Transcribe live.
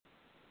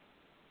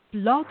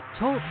Blog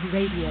Talk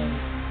Radio.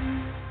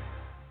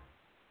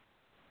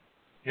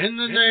 In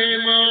the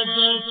name of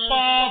the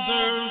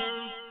Father,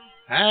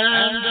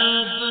 and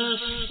of the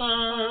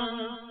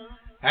Son,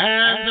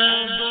 and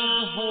of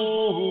the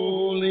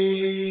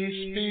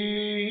Holy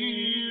Spirit.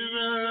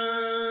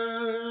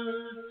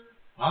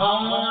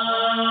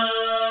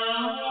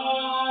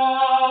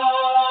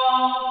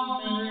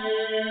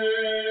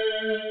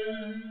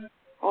 Amen.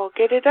 Well,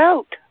 get it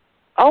out.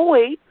 I'll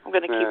wait. I'm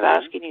going to keep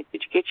asking you,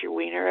 did you get your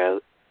wiener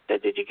out?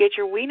 Did you get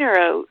your wiener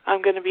out?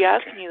 I'm going to be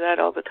asking you that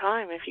all the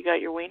time if you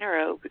got your wiener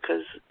out,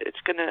 because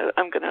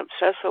I'm going to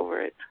obsess over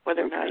it,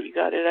 whether or not you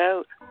got it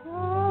out.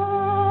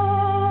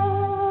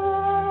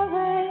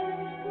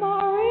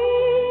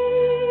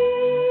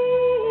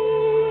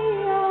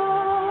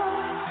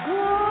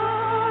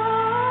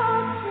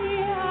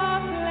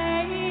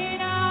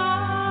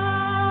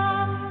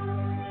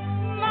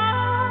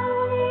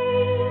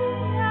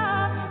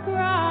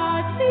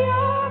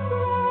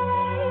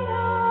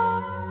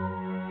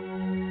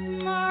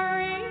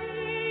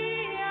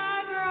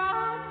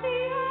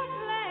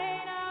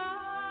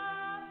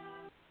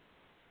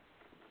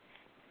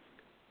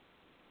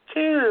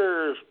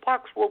 Cheers,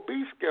 Pax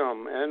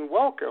Vobiscum, and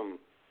welcome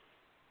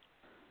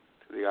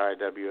to the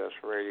IWS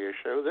Radio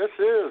Show. This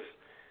is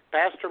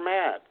Pastor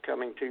Matt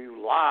coming to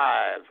you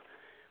live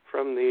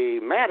from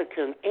the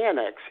Madigan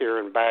Annex here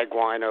in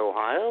Bagwine,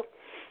 Ohio.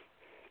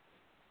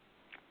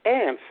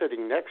 And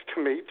sitting next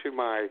to me to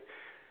my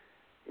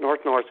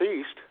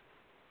northeast,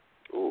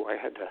 ooh, I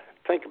had to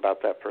think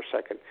about that for a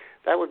second.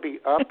 That would be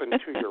up and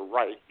to your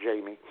right,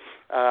 Jamie.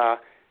 As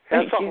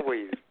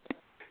always,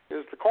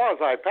 is the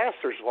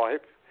quasi-pastor's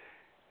wife,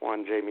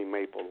 one Jamie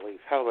Mapleleaf.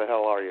 How the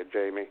hell are you,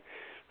 Jamie?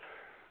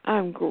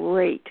 I'm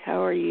great.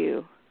 How are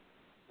you?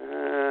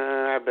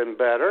 I've been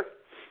better.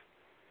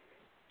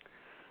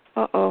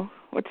 Uh-oh.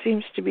 What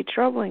seems to be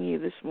troubling you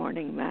this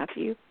morning,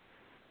 Matthew?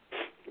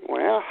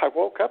 Well, I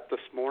woke up this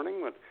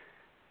morning with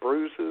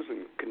bruises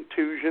and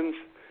contusions.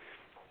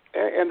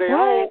 And they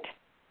all...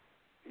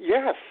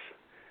 Yes.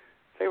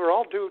 They were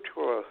all due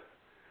to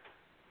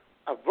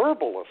a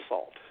verbal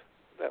assault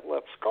that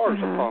left scars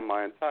upon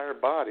my entire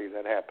body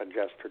that happened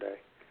yesterday.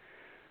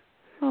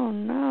 Oh,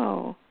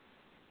 no.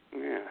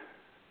 Yeah.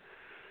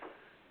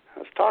 I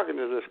was talking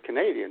to this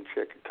Canadian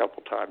chick a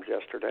couple times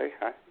yesterday.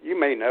 You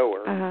may know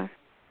her.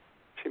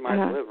 She might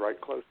live right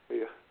close to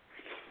you.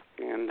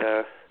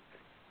 And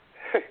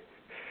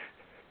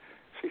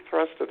she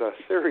thrusted a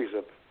series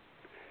of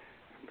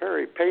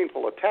very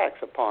painful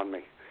attacks upon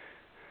me.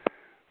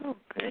 Oh,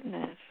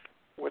 goodness.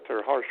 With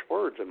her harsh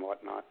words and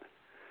whatnot.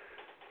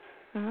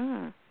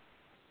 Uh-huh.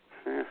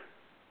 Yeah.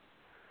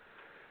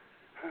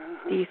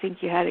 Do you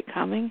think you had it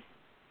coming?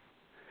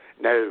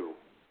 No.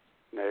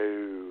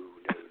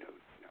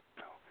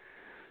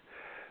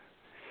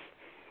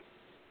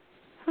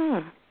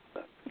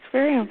 It's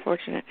very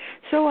unfortunate.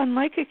 So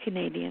unlike a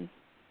Canadian.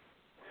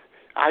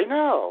 I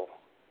know,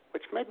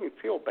 which made me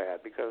feel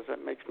bad because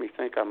that makes me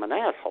think I'm an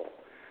asshole.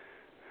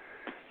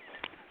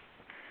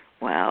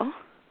 Well,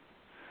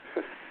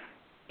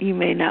 you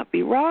may not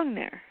be wrong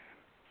there.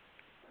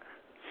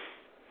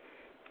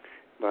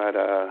 But,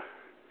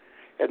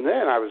 and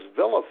then I was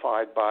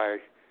vilified by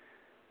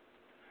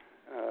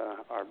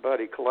our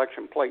buddy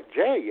Collection Plate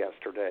Jay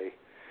yesterday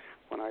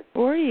when I,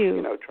 were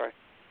you? Tried.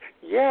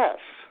 Yes,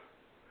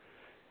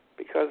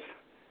 because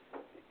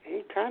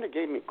he kind of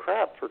gave me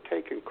crap for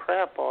taking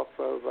crap off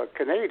of a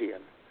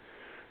Canadian.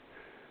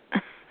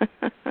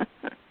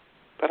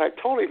 But I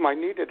told him I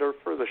needed her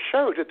for the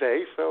show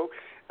today, so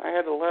I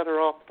had to let her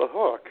off the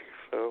hook.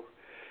 So,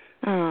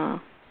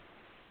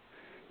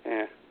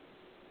 yeah.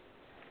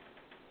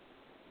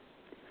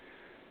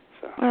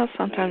 So, well,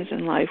 sometimes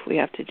in life we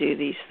have to do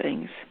these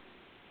things.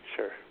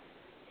 Sure.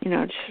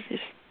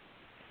 Just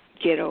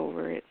get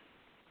over it.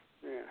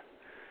 Yeah.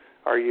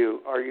 Are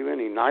you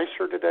any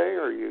nicer today,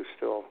 or are you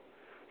still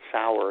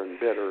sour and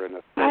bitter and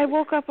offended? I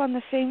woke up on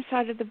the same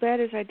side of the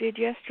bed as I did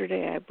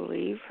yesterday, I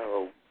believe.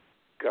 Oh,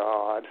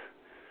 God.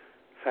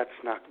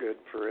 That's not good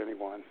for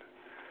anyone.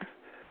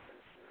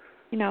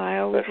 I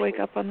always wake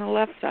up on the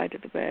left side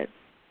of the bed.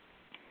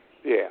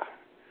 Yeah.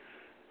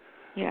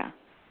 Yeah.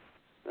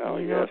 Oh,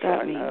 you yes, know what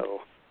that I means. know.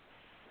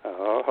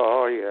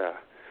 Oh, yeah.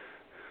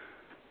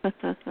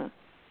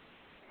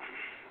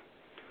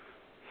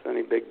 So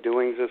any big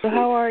doings this week? So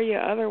how are you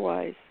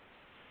otherwise?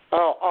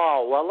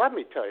 Oh, well, let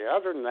me tell you,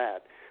 other than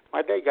that,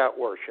 my day got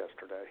worse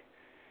yesterday.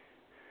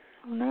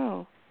 Oh,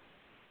 no.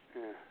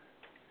 Yeah.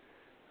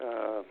 I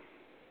was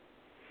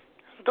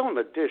doing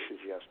the dishes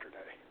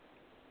yesterday.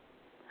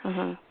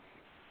 Uh-huh.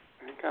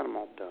 I got them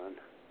all done.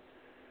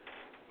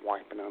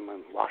 Wiping them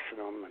and washing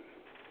them and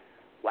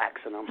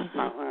waxing them.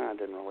 No, I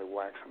didn't really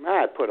wax them.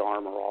 I put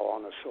Armor All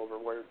on the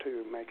silverware,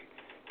 too,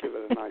 give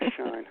it a nice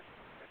shine.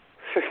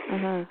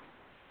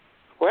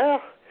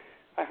 Well,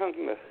 let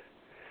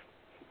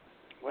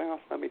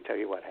me tell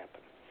you what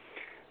happened.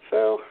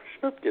 So,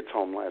 Snoop gets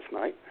home last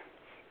night.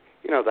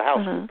 The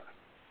house Snoop.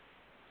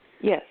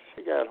 Yes.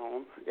 She got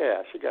home.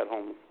 Yeah, she got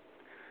home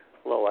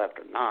a little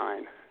after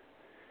 9.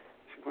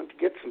 She went to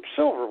get some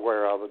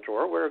silverware out of the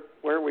drawer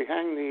where we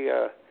hang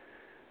the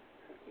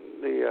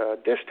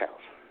dish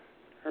towels,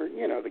 or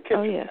the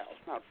kitchen towels,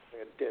 not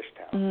really a dish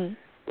towel. Mm-hmm.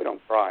 We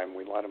don't dry them;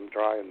 we let them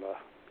dry in the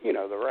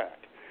the rack.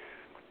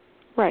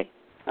 Right.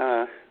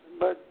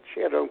 But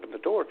she had to open the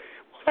door.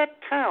 Well,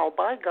 that towel,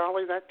 by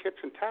golly, that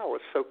kitchen towel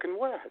was soaking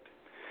wet.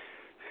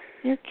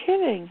 You're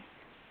kidding.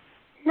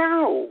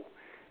 No,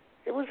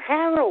 it was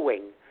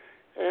harrowing.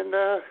 And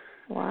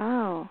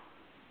wow.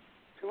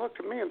 She looked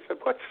at me and said,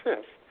 "What's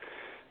this?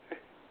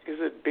 Is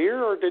it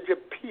beer or did you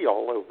pee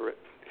all over it?"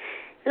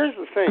 Here's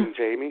the thing,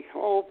 Jamie.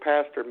 Old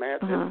Pastor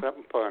Matt did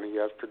something funny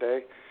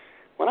yesterday.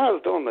 When I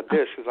was doing the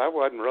dishes, I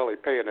wasn't really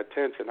paying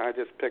attention. I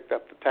just picked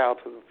up the towel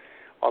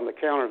on the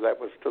counter that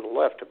was to the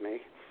left of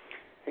me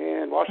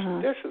and washed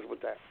the dishes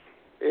with that.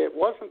 It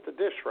wasn't the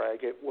dish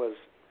rag. It was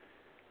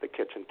the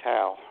kitchen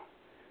towel.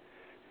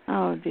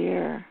 Oh,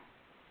 dear.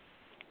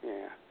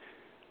 Yeah.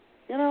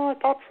 I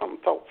thought something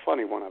felt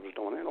funny when I was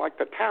doing it. Like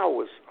the towel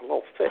was a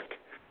little thick.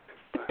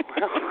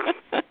 Well,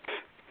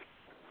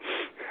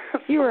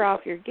 you were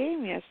off your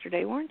game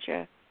yesterday, weren't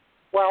you?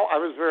 Well, I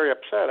was very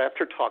upset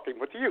after talking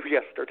with you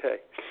yesterday.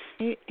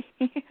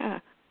 Yeah.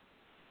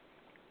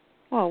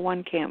 Well,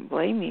 one can't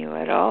blame you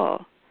at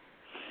all.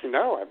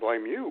 No, I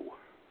blame you.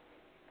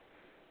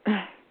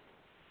 I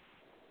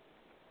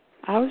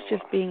was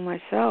just being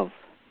myself.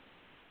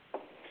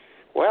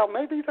 Well,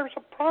 maybe there's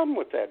a problem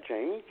with that,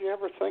 Jamie. Did you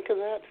ever think of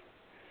that?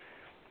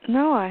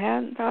 No, I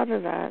hadn't thought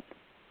of that.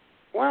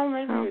 Well,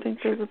 maybe I don't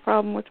think there's a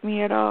problem with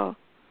me at all.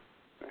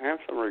 Have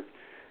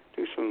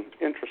do some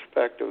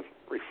introspective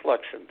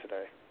reflection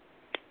today.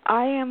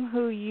 I am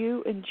who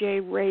you and Jay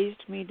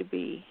raised me to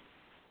be.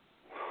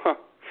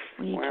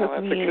 When you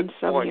took me in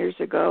some years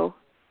ago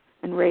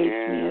and raised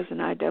me as an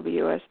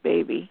IWS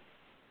baby.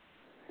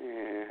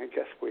 Yeah, I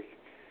guess we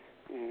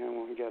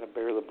got to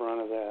bear the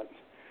brunt of that.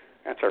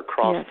 That's our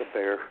cross to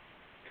bear.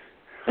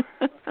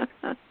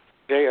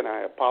 Jay and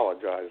I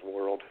apologize,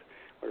 world.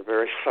 We're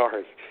very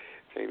sorry.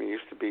 Jamie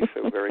used to be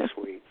so very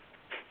sweet.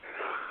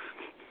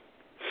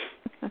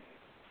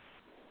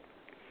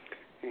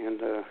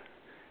 And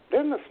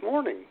then this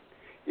morning,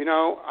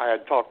 I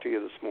had talked to you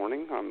this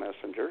morning on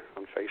Messenger,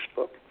 on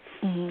Facebook.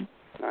 Mm-hmm.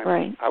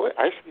 Right.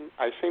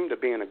 I seemed to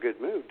be in a good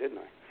mood, didn't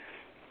I?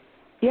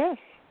 Yes,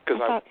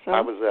 because I thought so.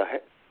 I was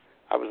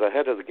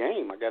ahead of the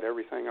game. I got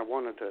everything I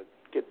wanted to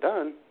get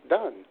done.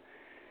 Excellent.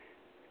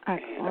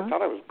 And I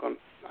thought I was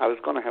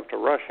going to have to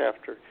rush out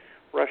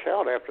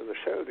after the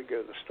show to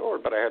go to the store,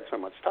 but I had so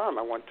much time.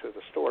 I went to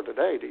the store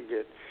today to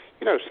get,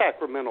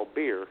 Sacramento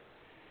beer,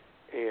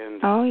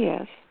 and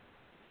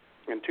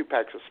and 2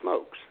 packs of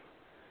smokes.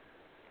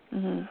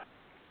 Mhm.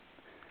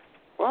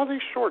 Well,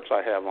 these shorts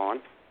I have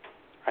on,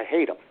 I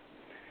hate them.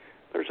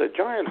 There's a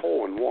giant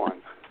hole in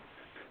one.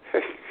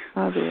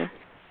 Oh dear.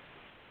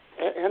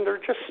 And they're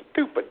just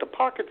stupid. The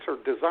pockets are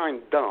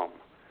designed dumb.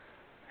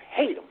 I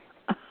hate them.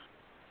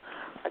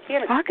 I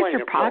can't explain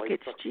it.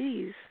 Pockets are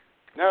really. pockets, jeez.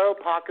 No,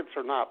 pockets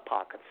are not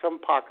pockets. Some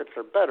pockets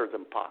are better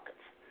than pockets.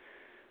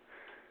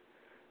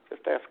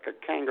 Just ask a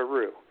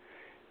kangaroo.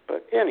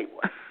 But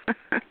anyway,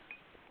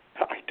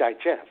 I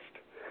digest.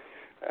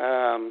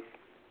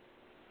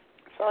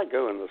 So I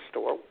go in the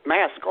store,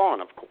 mask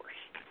on, of course.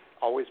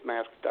 Always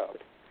masked up.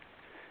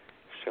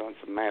 Showing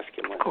some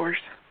masculinity. Of course.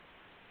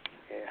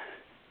 Yeah.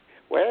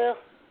 Well,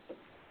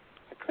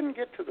 I couldn't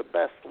get to the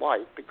Best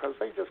Light because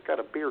they just got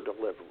a beer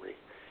delivery.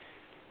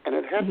 And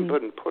it hadn't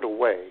been put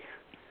away.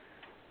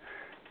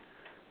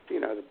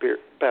 The beer,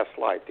 Best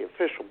Light, the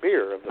official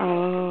beer of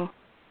the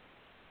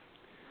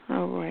Oh,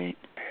 right.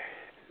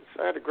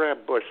 So I had to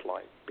grab Busch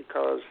Light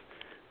because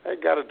I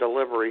got a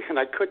delivery and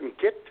I couldn't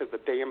get to the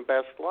damn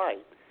Best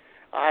Light.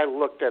 I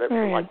looked at it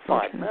for like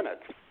 5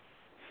 minutes,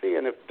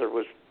 seeing if there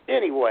was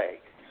any way.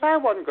 I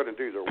wasn't going to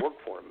do their work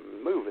for them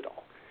and move it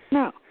all.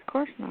 No, of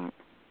course not.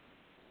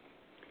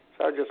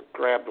 So I just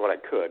grabbed what I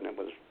could, and it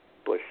was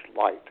Busch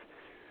Light.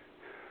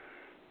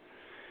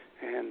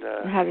 And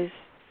how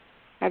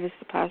does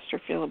the pastor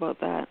feel about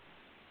that?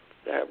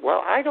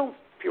 Well, I don't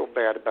feel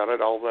bad about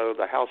it, although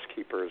the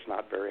housekeeper is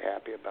not very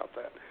happy about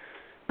that.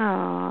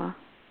 Oh,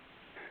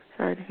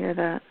 sorry to hear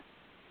that.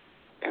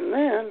 And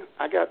then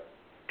I got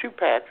 2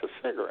 packs of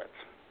cigarettes.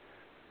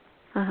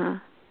 Uh-huh.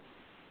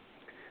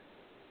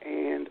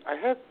 And I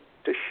had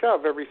to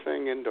shove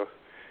everything into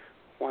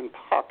one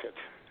pocket.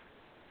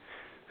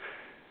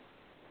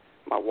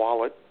 My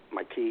wallet,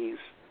 my keys,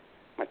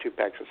 my 2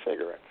 packs of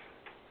cigarettes.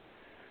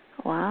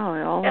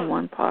 Wow, all in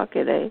one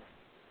pocket, eh?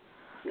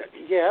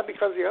 Yeah,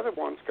 because the other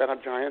one's got a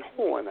giant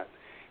hole in it.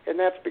 And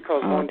that's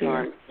because one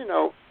time,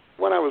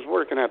 when I was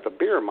working at the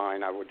beer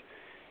mine, I would,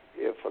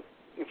 if I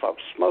was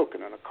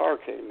smoking and a car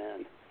came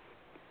in,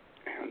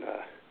 and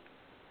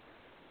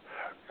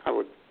I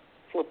would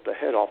flip the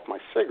head off my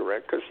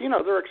cigarette because,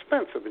 they're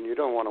expensive and you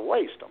don't want to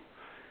waste them.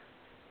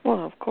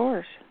 Well, of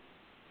course.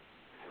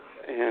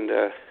 And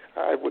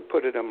I would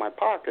put it in my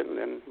pocket and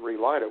then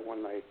relight it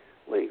when they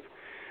leave.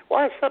 Well,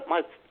 I set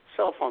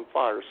myself on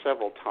fire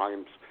several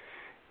times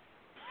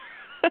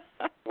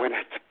when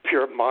at the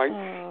beer mine,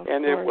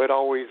 and it would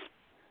always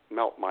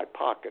melt my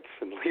pockets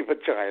and leave a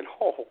giant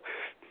hole.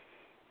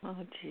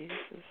 Oh,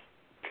 Jesus.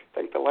 I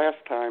think the last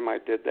time I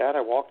did that,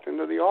 I walked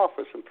into the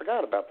office and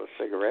forgot about the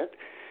cigarette.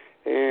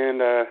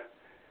 And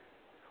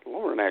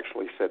Lauren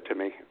actually said to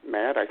me,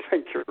 "Matt, I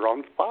think you're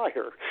on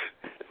fire."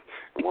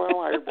 Well,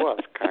 I was,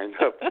 kind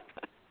of.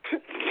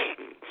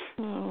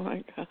 Oh,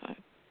 my God.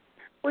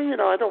 Well,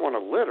 I don't want to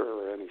litter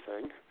or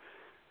anything.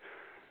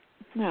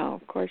 No,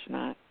 of course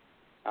not.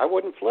 I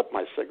wouldn't flip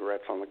my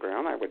cigarettes on the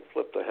ground. I would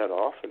flip the head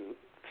off and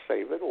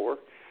save it, or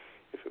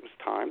if it was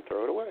time,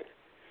 throw it away.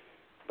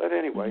 But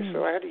anyway,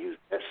 so I had to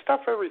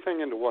stuff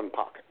everything into one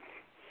pocket.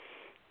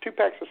 2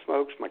 packs of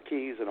smokes, my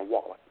keys, and a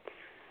wallet.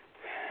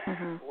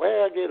 When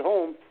I get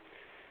home,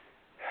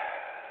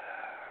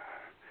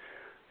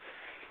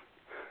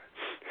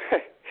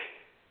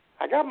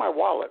 I got my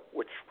wallet,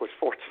 which was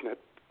fortunate,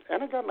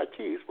 and I got my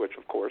keys, which,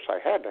 of course, I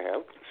had to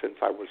have since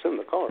I was in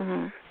the car.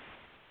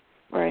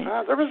 Right.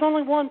 There was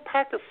only 1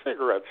 pack of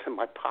cigarettes in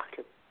my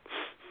pocket.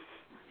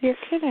 You're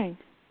kidding.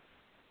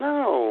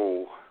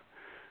 No.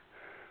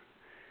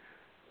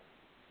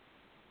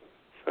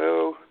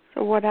 So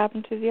what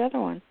happened to the other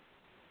one?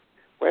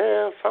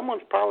 Well,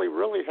 someone's probably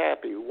really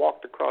happy who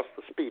walked across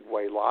the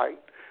Speedway lot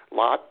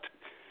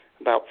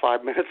about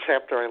 5 minutes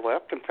after I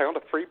left and found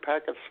a free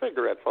pack of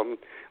cigarettes on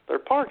their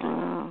parking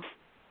lot.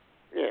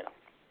 Yeah.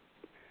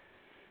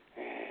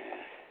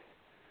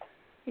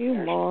 You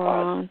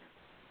moron.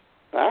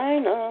 I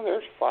know.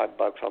 There's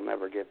 $5 I'll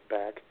never get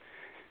back.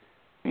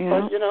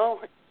 Yeah.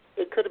 But,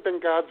 it could have been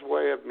God's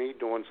way of me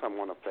doing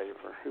someone a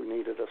favor who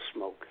needed a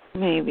smoke.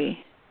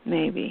 Maybe.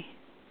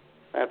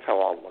 That's how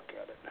I'll look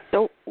at it.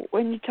 So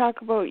when you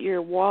talk about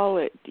your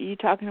wallet, are you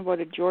talking about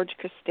a George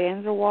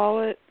Costanza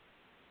wallet?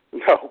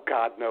 No,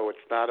 God, no.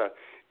 It's not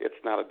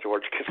a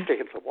George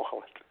Costanza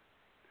wallet.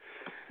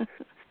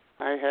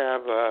 I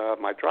have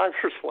my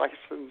driver's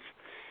license,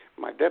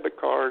 my debit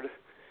card,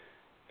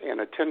 and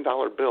a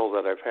 $10 bill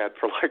that I've had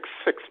for like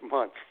 6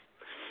 months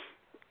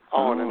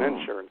on an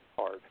insurance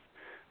card,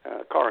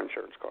 car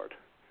insurance card.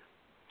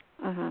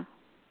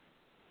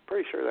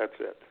 Pretty sure that's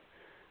it.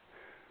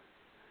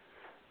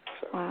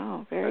 So,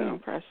 wow, very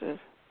impressive.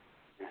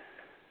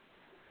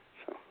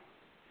 So,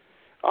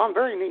 I'm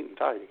very neat and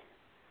tidy,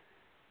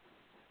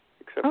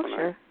 except when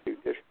I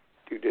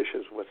do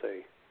dishes with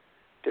a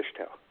dish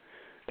towel.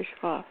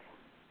 Dishcloth.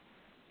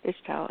 Dish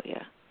towel,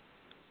 yeah.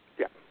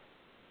 Yeah,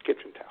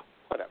 kitchen towel,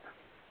 whatever.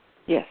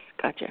 Yes,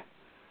 gotcha.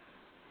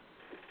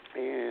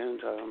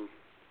 And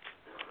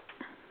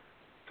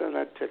so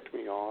that ticked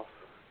me off.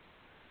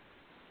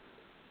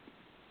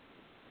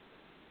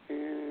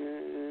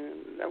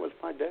 And that was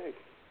my day.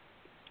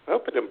 I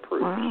hope it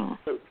improves. Wow.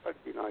 So try to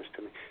be nice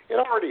to me. It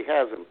already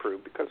has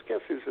improved because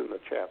guess who's in the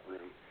chat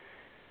room,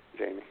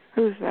 Jamie?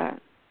 Who's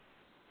that?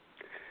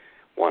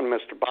 One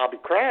Mr. Bobby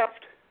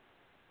Kraft.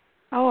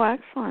 Oh,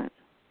 excellent.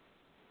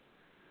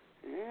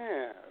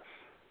 Yes.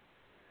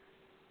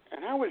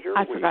 And how was your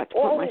I week? forgot to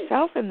put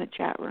myself in the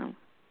chat room.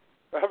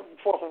 Well,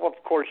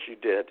 of course you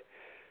did.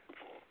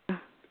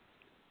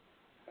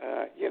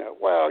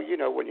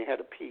 When you had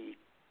to pee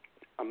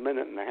a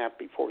minute and a half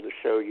before the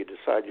show, you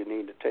decide you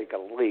need to take a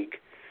leak.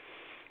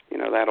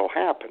 That'll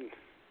happen.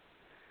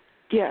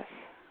 Yes.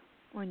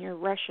 When you're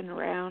rushing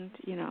around,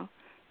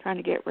 trying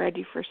to get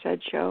ready for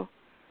said show.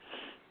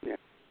 Yeah.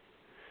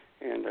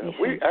 And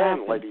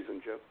ladies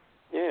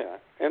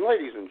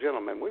and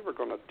gentlemen, we were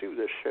going to do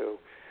this show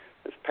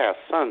this past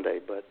Sunday,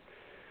 but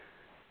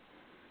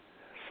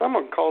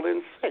someone called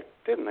in sick,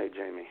 didn't they,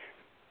 Jamie?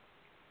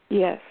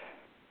 Yes.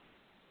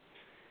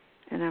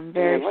 And I'm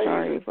very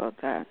sorry about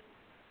that.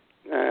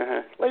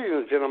 Ladies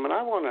and gentlemen,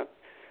 I want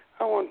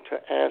to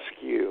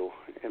ask you,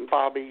 and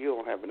Bobby,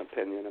 you'll have an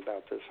opinion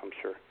about this, I'm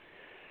sure.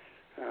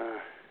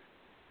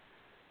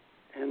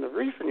 And the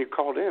reason you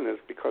called in is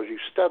because you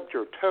stubbed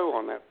your toe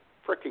on that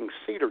fricking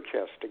cedar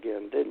chest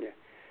again, didn't you?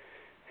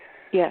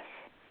 Yes.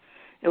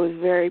 It was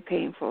very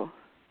painful.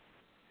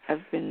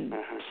 I've been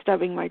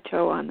stubbing my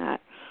toe on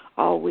that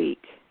all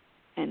week,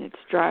 and it's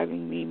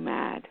driving me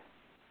mad.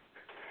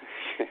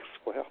 Yes,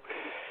 well.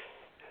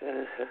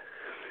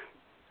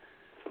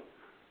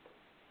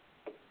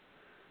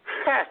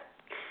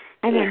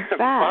 And in fact,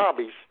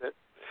 Bobby said,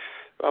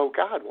 "Oh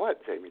God,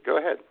 what, Jamie? Go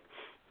ahead."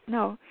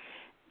 No,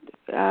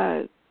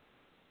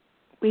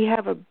 we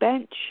have a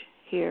bench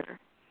here,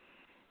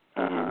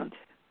 and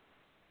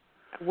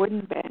a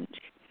wooden bench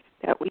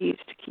that we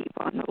used to keep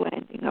on the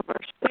landing of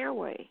our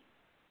stairway.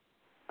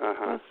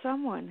 Well,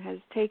 someone has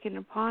taken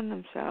upon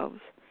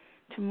themselves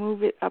to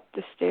move it up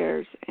the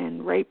stairs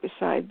and right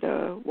beside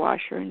the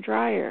washer and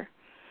dryer.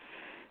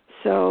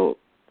 So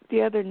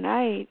the other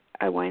night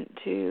I went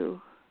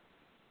to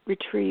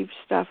retrieve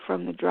stuff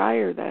from the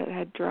dryer that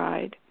had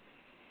dried,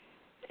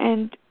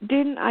 and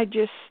didn't I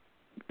just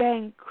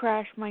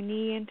crash my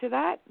knee into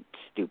that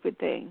stupid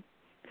thing?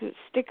 Because it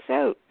sticks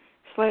out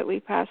slightly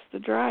past the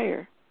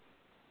dryer.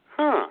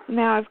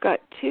 Now I've got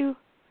two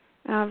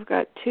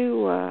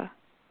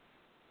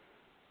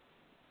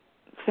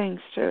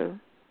things to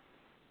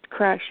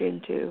crash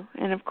into,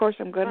 and of course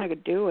I'm going to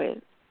do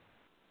it.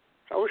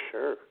 Oh,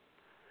 sure.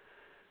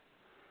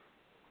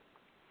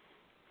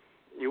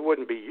 you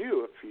wouldn't be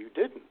you if you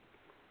didn't.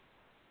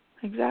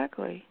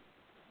 Exactly.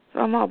 So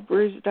I'm all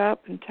bruised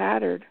up and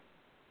tattered.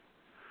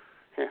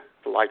 Yeah,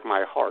 like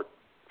my heart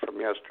from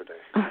yesterday.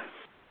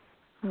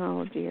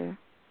 Oh, dear.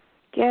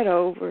 Get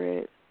over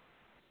it.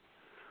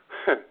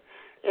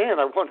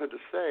 And I wanted to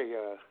say,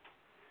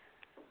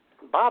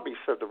 Bobby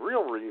said the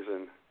real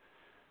reason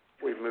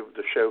we moved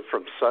the show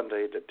from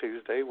Sunday to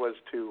Tuesday was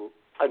to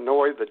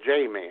annoy the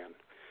J-Man,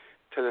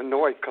 to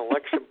annoy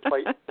Collection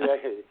Plate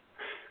J.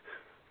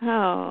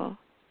 Oh.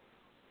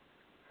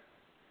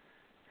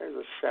 There's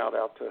a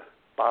shout-out to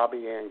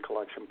Bobby and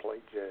Collection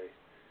Plate J.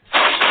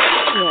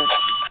 Yes.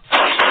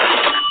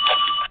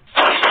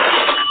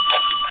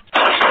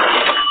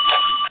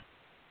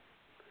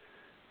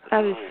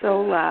 That is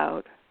so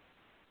loud.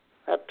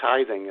 That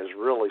tithing is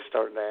really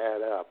starting to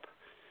add up.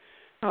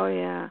 Oh,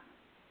 yeah.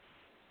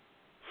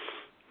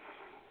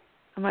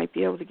 I might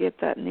be able to get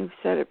that new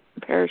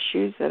pair of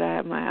shoes that I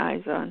have my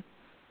eyes on.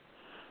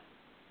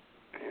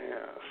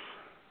 Yes.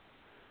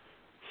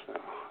 So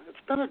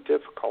it's been a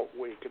difficult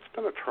week. It's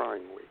been a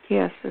trying week.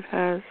 Yes, it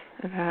has.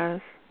 It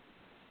has.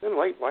 Then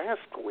late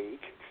last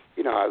week,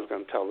 I was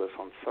going to tell this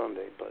on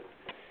Sunday, but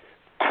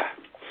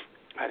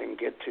I didn't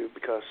get to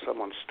because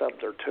someone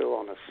stubbed their toe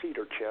on a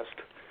cedar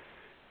chest.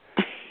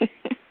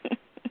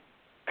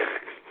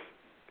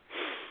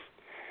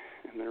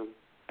 And they're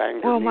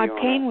banging well, me my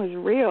on pain was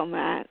real,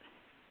 Matt.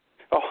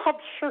 Oh, I'm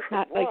sure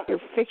Not it was. like your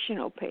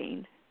fictional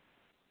pain.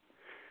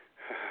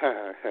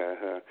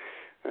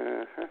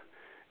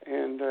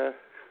 And I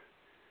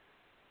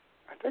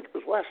think it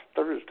was last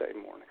Thursday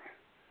morning.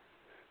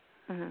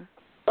 Uh-huh.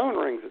 Phone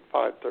rings at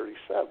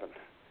 5:37.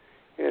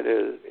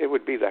 It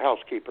would be the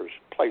housekeeper's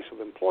place of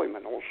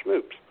employment, old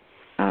Schmoops.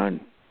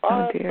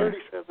 Oh dear.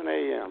 5:37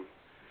 a.m.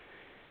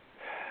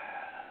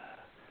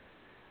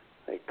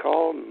 They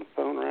called and the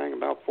phone rang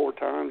about 4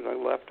 times. I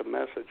left a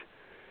message.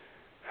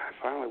 I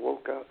finally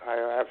woke up.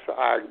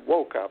 I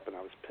woke up and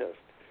I was pissed,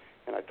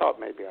 and I thought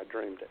maybe I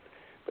dreamed it.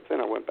 But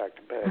then I went back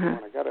to bed, and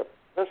when I got up to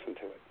listen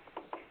to it,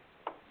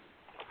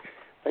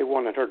 they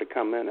wanted her to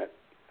come in at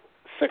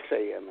 6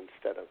 a.m.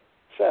 instead of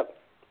 7.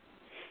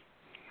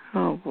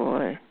 Oh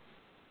boy.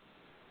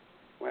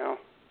 Well,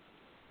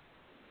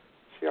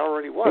 she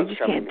already was. They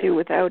just can't do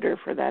without her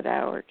for that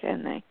hour,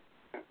 can they?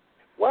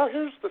 Well,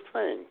 here's the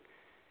thing.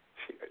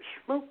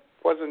 Schmoop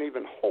wasn't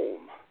even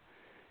home.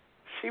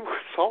 She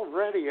was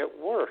already at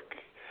work.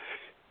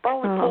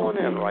 Probably pulling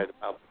in right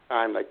about the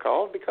time they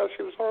called because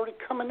she was already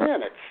coming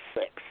in at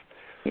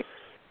 6.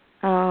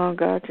 Oh,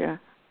 gotcha.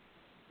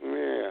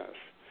 Yes.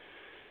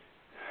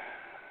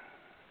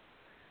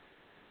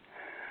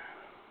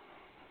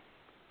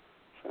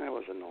 So that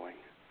was annoying.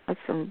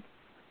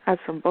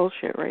 That's some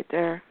bullshit right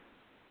there.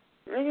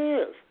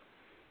 It is.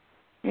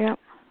 Yep.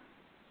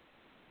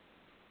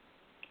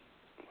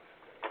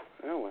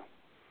 Oh, well.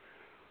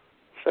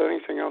 So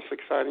anything else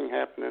exciting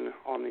happening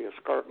on the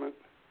escarpment?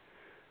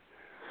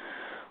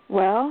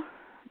 Well,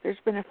 there's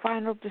been a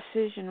final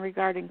decision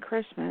regarding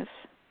Christmas.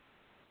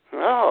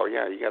 Oh,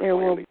 yeah, you got there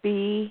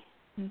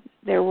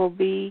will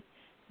be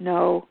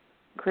no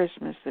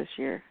Christmas this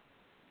year.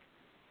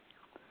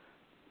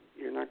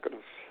 You're not going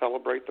to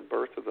celebrate the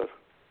birth of the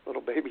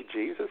little baby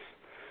Jesus?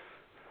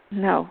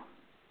 No.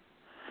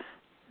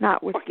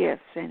 Not with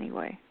gifts,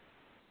 anyway.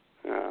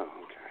 Oh,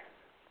 okay.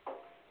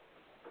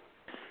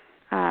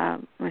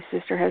 My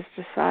sister has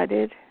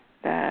decided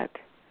that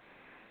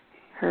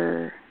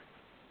her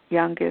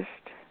youngest,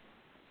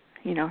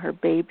 her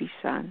baby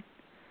son,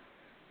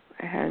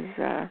 has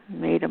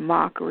made a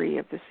mockery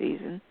of the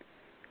season,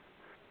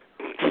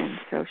 and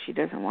so she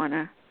doesn't want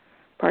to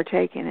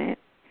partake in it.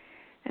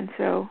 And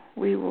so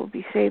we will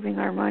be saving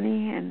our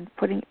money and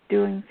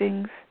doing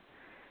things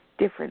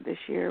different this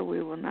year.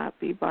 We will not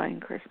be buying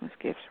Christmas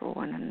gifts for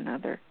one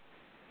another.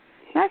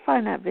 And I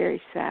find that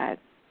very sad.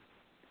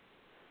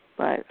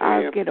 But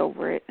I'll get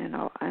over it, and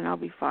I'll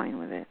be fine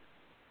with it.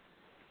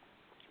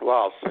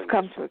 Well, I've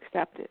come to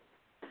accept it.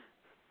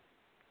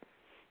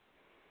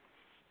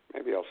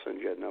 Maybe I'll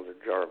send you another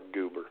jar of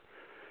goober.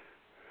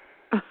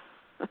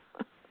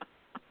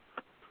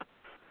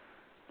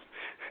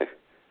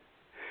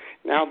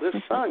 Now, this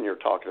son you're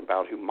talking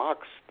about who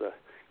mocks the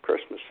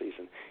Christmas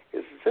season,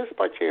 is this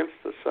by chance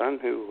the son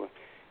who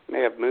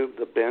may have moved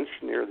the bench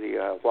near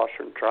the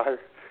washer and dryer?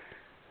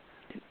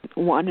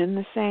 One and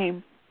the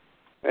same.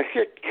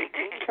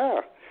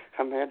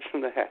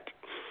 Imagine that.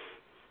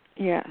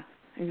 Yeah,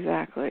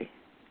 exactly.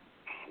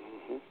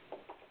 Mm-hmm.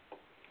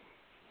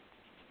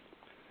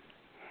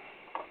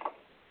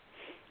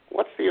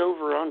 What's the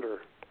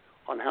over-under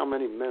on how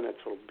many minutes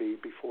it'll be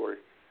before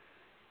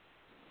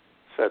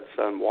said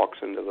son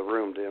walks into the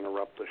room to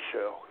interrupt the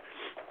show?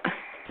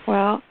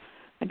 Well,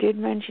 I did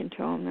mention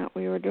to him that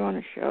we were doing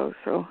a show,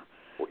 so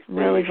I'm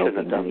really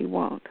hoping that he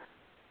won't.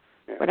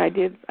 Yeah. But I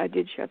did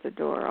shut the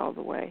door all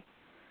the way.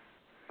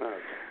 Okay.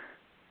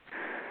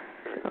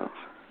 So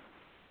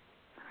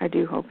I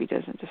do hope he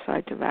doesn't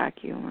decide to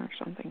vacuum or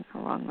something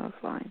along those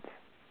lines.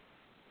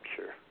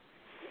 Sure.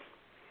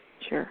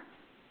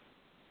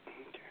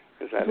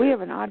 Okay. We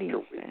have an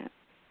audience to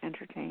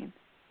entertain.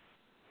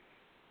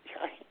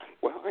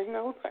 I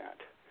know that.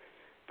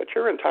 But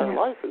your entire Yeah.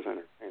 life is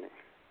entertaining.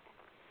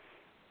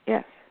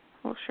 Yes.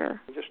 Well,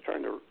 sure. I'm just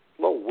trying to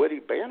little witty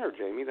banter,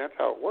 Jamie. That's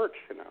how it works,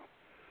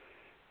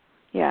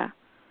 Yeah.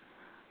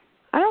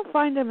 I don't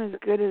find them as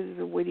good as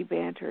the witty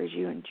banter as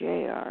you and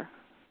Jay are.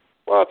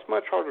 Well, it's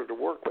much harder to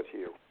work with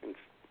you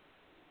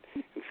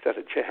instead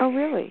of Jay. Oh,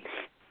 really?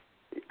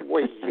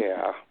 Well,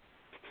 yeah.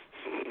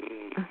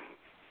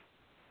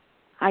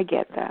 I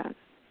get that.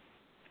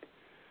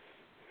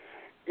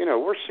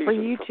 We're seasoned For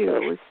you two, it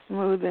professionals. was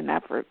smooth and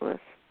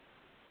effortless.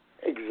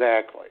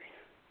 Exactly.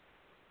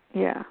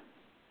 Yeah.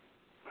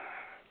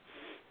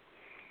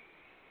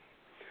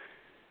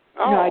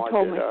 Oh, I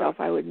told myself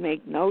I would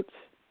make notes.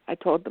 I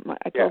told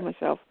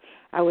myself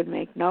I would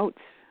make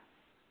notes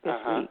this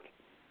week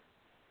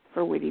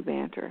for witty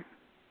banter.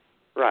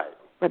 Right.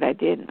 But I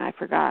didn't. I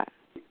forgot.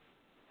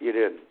 You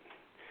didn't.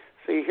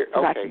 See here.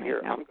 Forgot Okay, to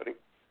here. make notes.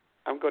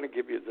 I'm going to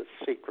give you the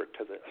secret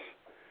to this.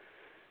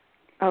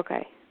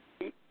 Okay.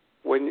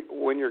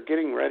 When you're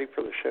getting ready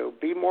for the show,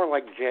 be more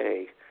like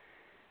Jay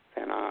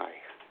than I.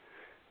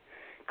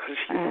 Because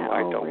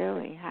I don't.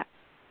 Really?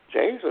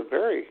 Jay's a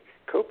very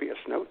copious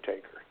note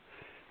taker.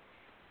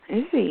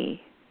 Is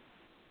he?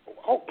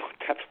 Oh,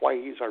 that's why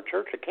he's our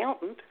church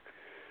accountant.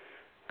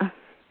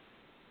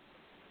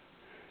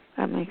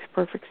 That makes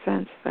perfect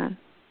sense then.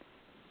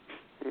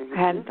 Mm-hmm. I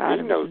hadn't thought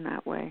of it in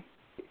that way.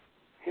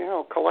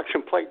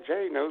 Collection plate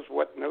Jay knows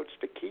what notes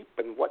to keep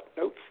and what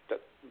notes to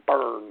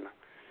burn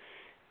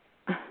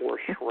or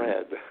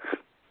shred.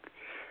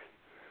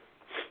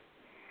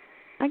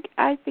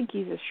 I think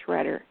he's a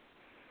shredder.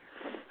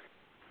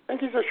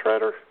 Think he's a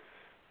shredder?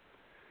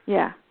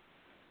 Yeah.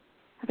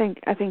 I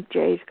think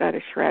Jay's got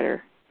a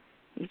shredder.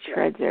 He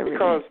shreds everything.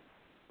 Because,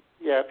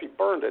 if he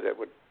burned it, it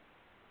would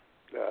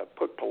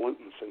put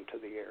pollutants into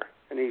the air,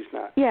 and he's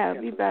not. Yeah,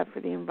 it'd be bad for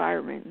the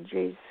environment, and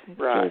Jay's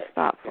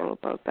thoughtful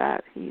about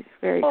that. He's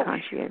very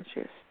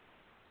conscientious.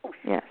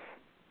 Yes.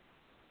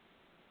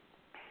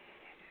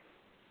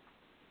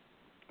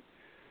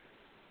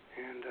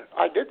 And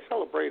I did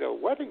celebrate a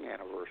wedding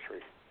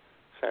anniversary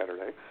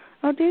Saturday.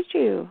 Oh, did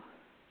you?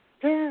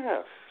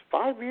 Yes,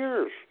 5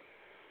 years.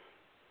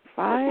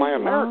 5 my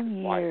long American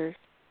years. Wife.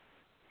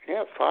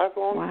 Yeah, 5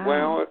 long. Wow.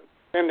 Well,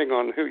 depending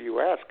on who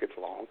you ask, it's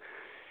long.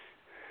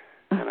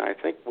 And I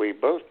think we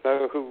both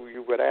know who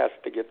you would ask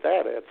to get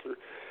that answer.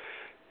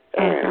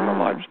 And the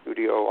live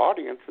studio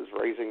audience is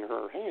raising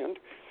her hand.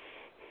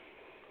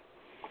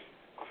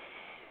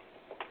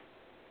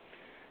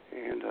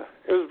 And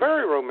it was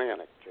very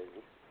romantic,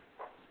 Jamie.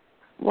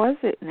 Was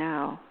it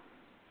now?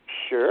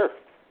 Sure.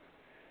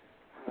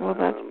 Well,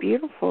 that's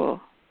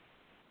beautiful.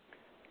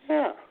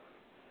 Yeah.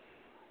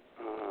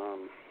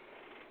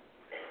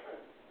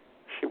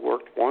 She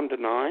worked 1 to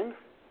 9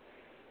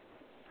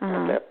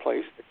 at that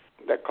place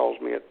that calls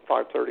me at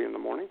 5:30 in the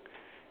morning,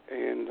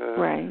 and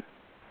right.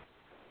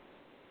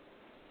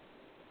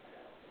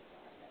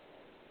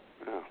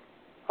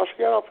 Oh, she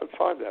got off at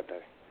 5 that day.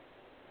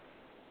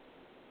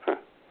 Huh?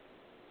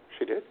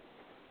 She did?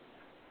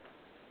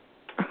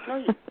 No,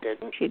 you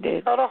didn't. She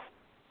did. Got off.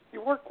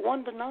 You worked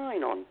 1 to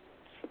 9 on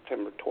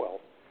September 12th.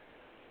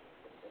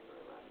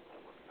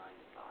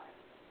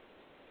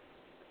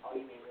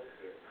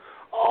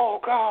 Oh,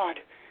 God.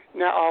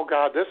 Now,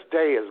 this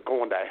day is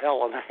going to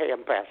hell in a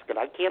handbasket.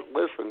 I can't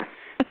listen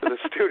to the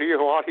studio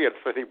audience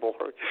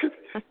anymore.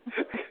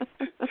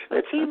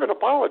 It's even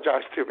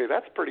apologized to me.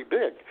 That's pretty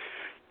big.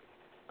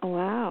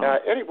 Wow.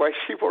 Anyway,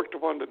 she worked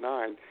 1 to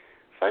 9.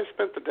 So I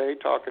spent the day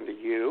talking to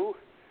you,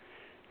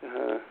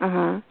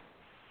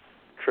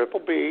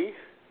 Triple B.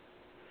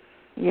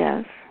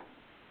 Yes.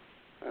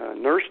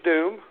 Nurse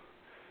Doom.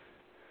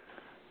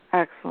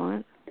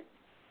 Excellent.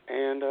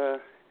 And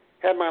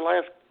had my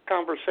last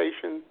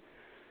conversation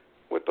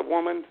with the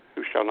woman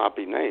who shall not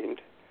be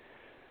named,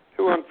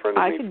 who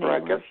unfriended me can for,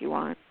 name her if you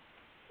want.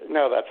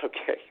 No, that's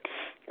okay.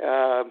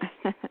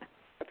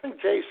 I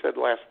think Jay said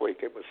last week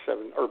it was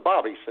 7, or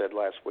Bobby said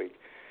last week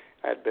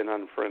I had been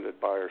unfriended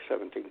by her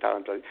 17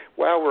 times.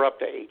 Well, we're up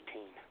to 18.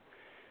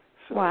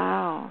 So,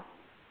 wow.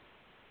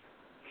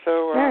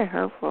 So very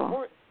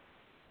hurtful.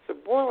 To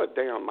boil it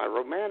down, my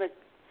romantic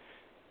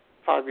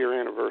 5-year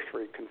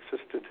anniversary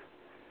consisted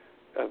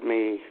of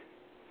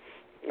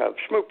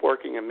schmoop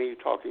working and me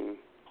talking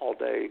all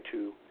day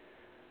to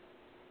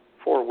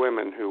 4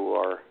 women who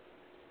are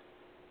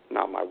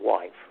not my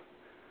wife.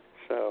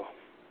 So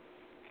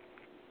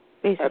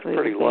basically that's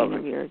pretty the bane lovely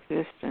of your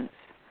existence.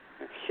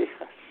 Yes.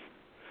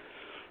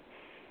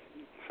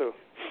 So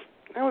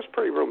that was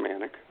pretty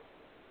romantic.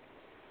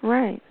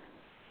 Right.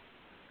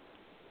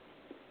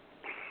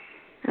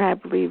 And I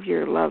believe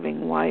your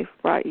loving wife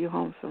brought you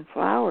home some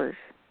flowers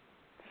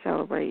to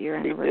celebrate your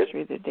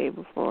anniversary the day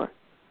before.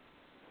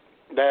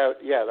 That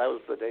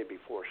was the day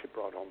before she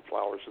brought home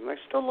flowers, and they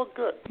still look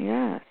good.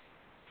 Yes.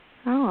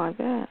 Oh, I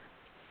bet.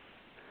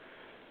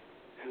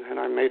 And then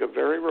I made a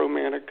very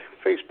romantic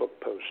Facebook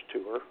post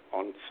to her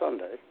on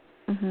Sunday.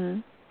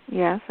 Mhm.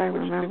 Yes, I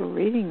remember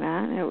reading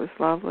that. It was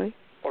lovely.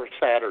 Or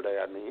Saturday,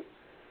 I mean,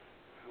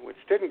 which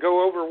didn't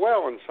go over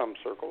well in some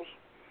circles.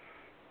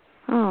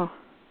 Oh.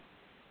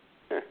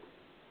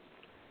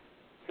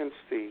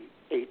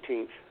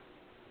 19th,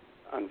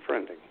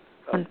 unfriending.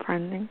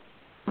 Unfriending?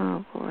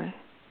 Oh, boy.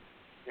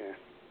 Yeah.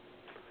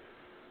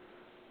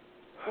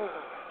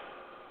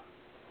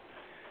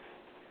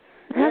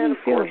 How do you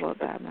feel about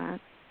that, Matt?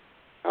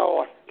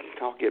 Oh,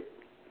 I'll get...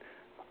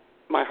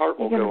 My heart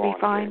will go on. You're going to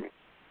be fine? Jamie.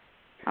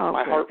 Oh,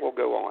 my good. heart will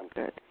go on.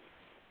 Good.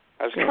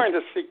 I was trying to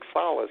seek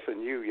solace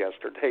in you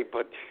yesterday,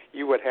 but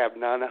you would have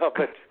none of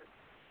it.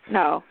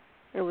 No,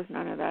 there was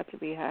none of that to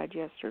be had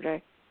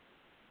yesterday.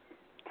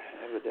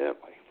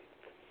 Evidently.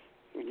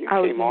 You I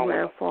was came in on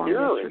rare with form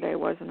fury. yesterday,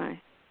 wasn't I?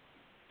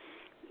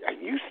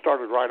 You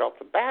started right off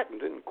the bat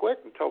and didn't quit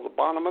until the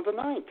bottom of the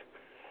ninth.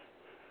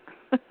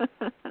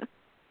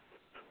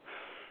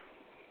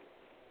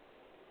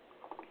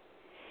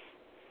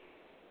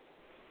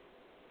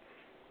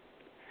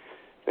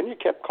 Then you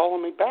kept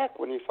calling me back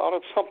when you thought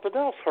of something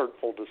else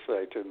hurtful to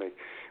say to me.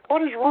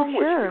 What is wrong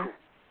with you?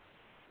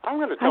 I'm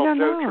going to tell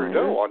Joe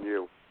Trudeau on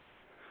you.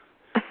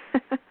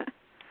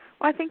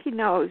 Well, I think he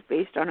knows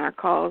based on our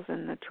calls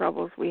and the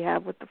troubles we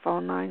have with the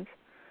phone lines.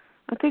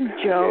 I think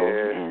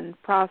Joe and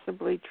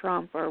possibly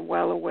Trump are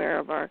well aware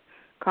of our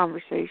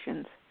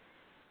conversations.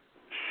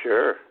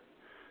 Sure.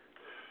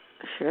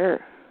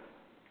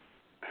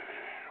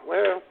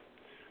 Well,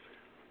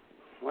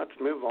 let's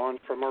move on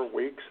from our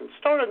weeks and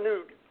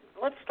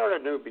let's start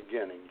a new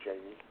beginning,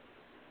 Jamie.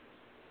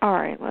 All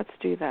right, let's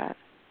do that.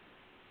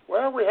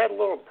 Well, we had a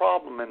little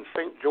problem in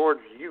St. George,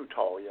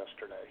 Utah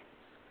yesterday.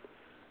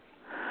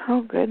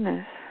 Oh,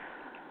 goodness.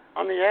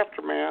 On the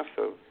aftermath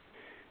of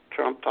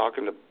Trump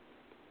talking to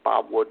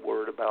Bob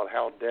Woodward about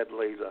how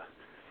deadly the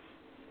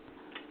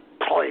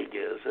plague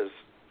is, as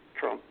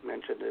Trump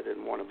mentioned it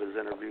in one of his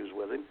interviews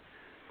with him.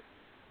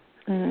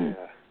 Mm.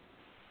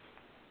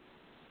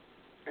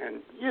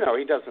 And,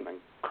 he doesn't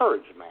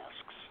encourage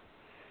masks.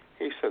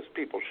 He says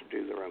people should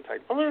do their own thing.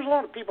 Well, there's a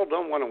lot of people who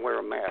don't want to wear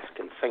a mask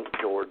in St.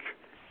 George,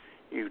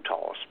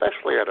 Utah,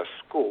 especially at a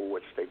school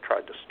which they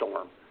tried to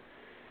storm.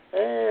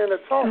 And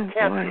it's all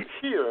captured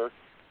here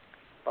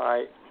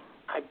by,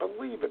 I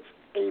believe it's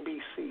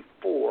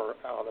ABC4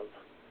 out of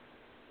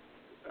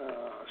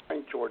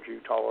St. George,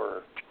 Utah,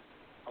 or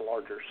a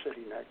larger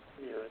city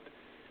near it.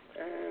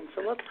 And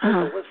so let's take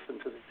a listen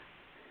to the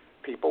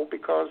people,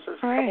 because there's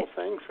a couple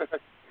things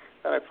that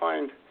I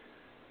find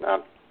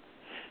not,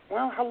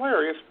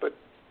 hilarious, but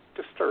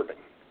disturbing.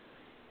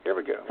 Here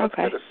we go. Let's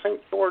go to St.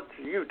 George,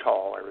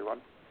 Utah,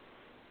 everyone.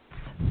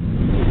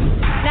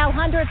 Now,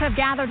 hundreds have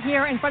gathered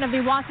here in front of the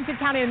Washington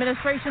County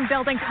Administration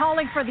building,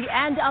 calling for the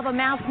end of a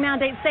mask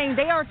mandate, saying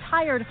they are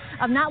tired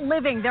of not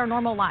living their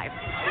normal lives.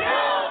 No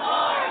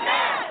more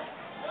masks!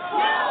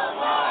 No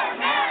more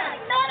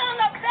masks! Not on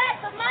the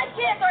backs of my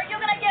kids, or you're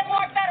going to get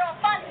more federal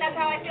funding. That's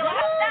how I feel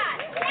about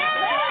that.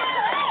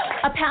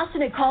 A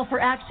passionate call for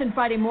action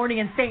Friday morning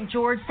in St.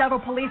 George. Several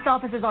police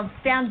officers on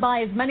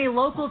standby as many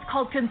locals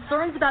called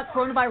concerns about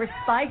coronavirus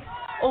spikes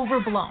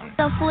overblown.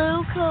 The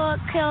flu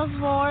kills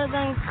more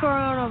than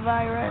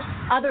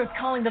coronavirus. Others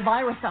calling the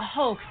virus a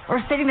hoax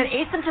or stating that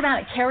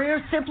asymptomatic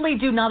carriers simply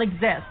do not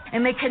exist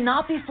and they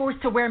cannot be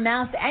forced to wear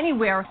masks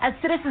anywhere as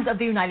citizens of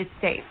the United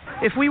States.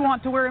 If we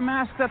want to wear a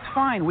mask, that's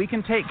fine. We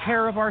can take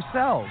care of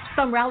ourselves.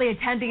 Some rally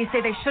attendees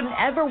say they shouldn't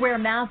ever wear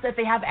masks if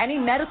they have any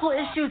medical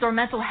issues or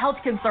mental health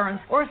concerns,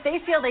 or if they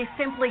feel they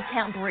simply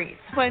can't breathe.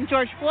 When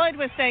George Floyd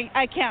was saying,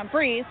 "I can't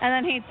breathe," and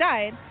then he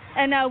died,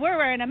 and now we're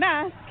wearing a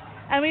mask,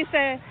 and we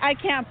say, "I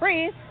can't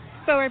breathe,"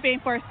 but we're being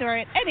forced to wear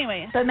it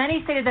anyway. But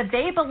many stated that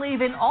they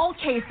believe in all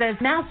cases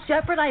masks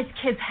jeopardize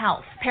kids'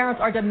 health.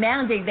 Parents are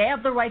demanding they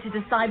have the right to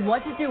decide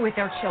what to do with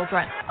their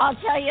children. I'll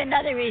tell you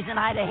another reason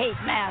I hate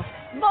masks.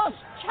 Most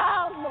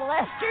child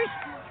molesters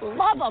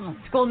love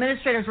them. School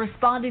administrators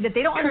responding that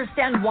they don't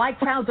understand why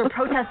crowds are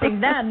protesting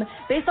them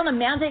based on a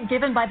mandate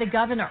given by the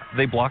governor.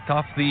 They blocked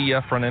off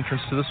the front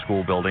entrance to the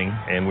school building,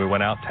 and we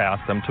went out to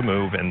ask them to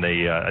move, and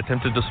they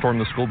attempted to storm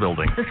the school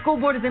building. The school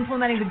board is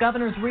implementing the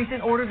governor's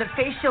recent order that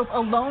face shields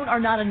alone are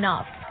not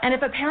enough. And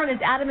if a parent is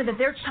adamant that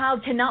their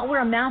child cannot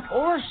wear a mask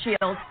or a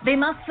shield, they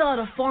must fill out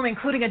a form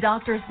including a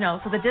doctor's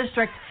note so the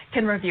district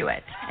can review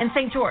it. In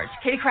St. George,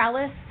 Katie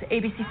Crowless,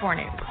 ABC4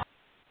 News.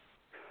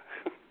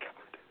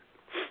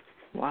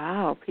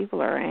 Wow,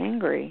 people are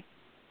angry.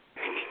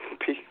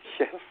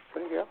 Yes,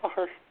 they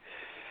are.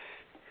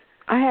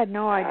 I had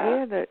no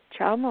idea that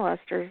child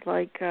molesters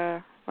like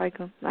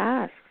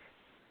masks.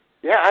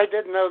 Yeah, I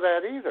didn't know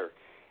that either.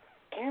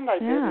 And I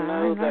didn't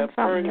know that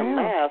wearing a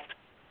mask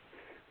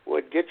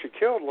would get you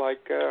killed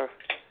like the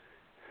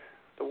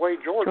way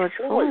George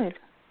Floyd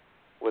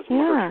was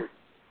murdered.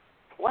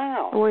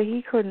 Wow. The way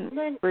he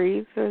couldn't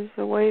breathe is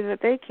the way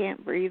that they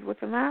can't breathe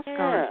with a mask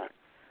on.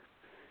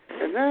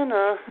 And then,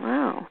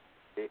 wow.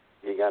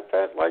 You got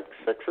that,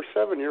 6 or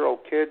 7 year old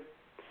kid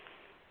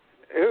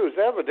who's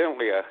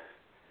evidently a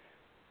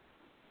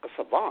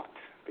savant,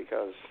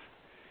 because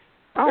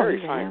very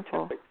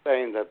scientific,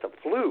 saying that the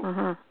flu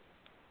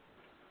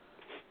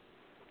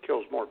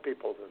kills more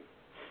people than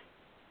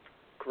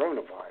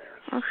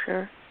coronavirus. Oh,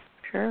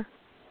 sure.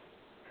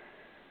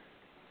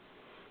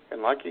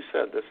 And like you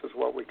said, this is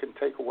what we can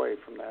take away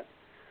from that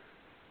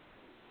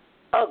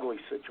ugly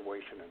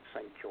situation in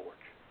St. George.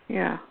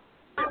 Yeah.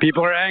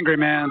 People are angry,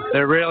 man.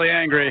 They're really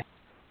angry.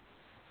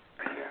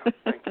 Yeah,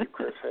 thank you,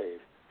 Chris Hayes.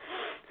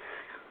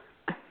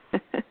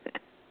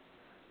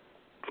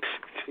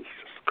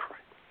 Jesus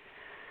Christ.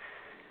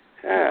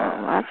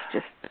 Well, that's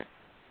just...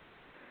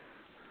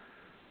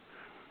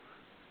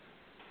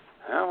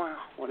 Oh, well,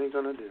 what are you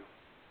going to do?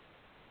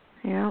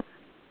 Yeah.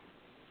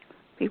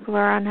 People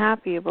are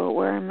unhappy about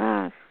wearing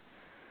masks.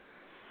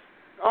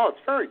 Oh,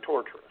 it's very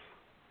torturous.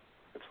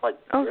 It's like...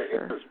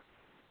 sure.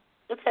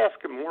 It's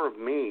asking more of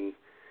me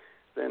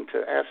than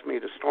to ask me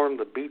to storm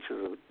the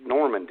beaches of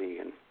Normandy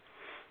in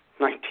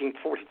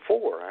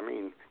 1944. I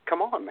mean,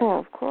 come on, man. Well,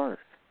 of course.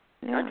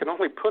 Yeah. I can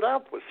only put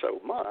up with so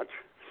much.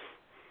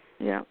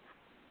 Yeah.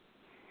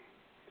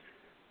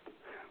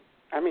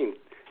 I mean,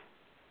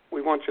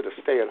 we want you to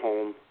stay at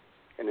home,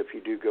 and if you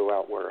do go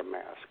out, wear a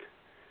mask.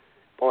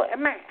 Boy,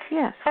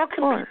 yes, how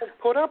can people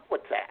put up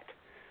with that?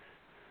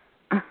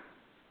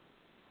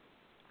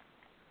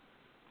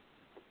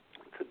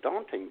 It's a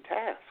daunting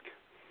task.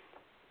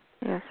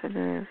 Yes, it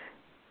is.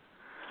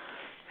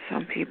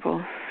 Some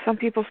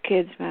people's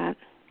kids, Matt.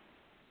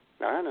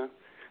 I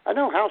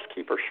know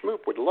housekeeper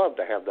Schmoop would love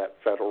to have that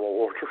federal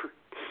order.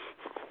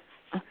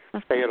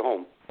 Stay at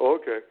home.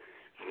 Okay.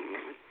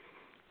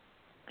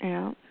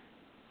 Yeah.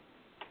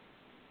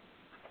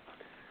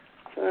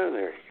 So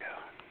there you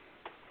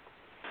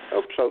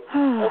go.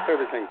 Hope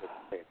everything's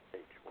okay,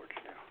 George,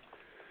 now.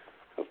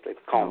 Hope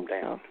they've calmed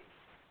down. So.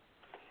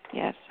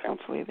 Yes,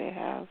 hopefully they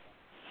have.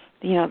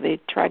 You know, they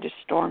tried to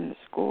storm the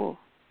school.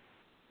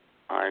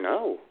 I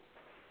know.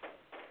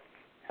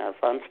 Have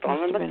fun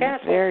storming the castle.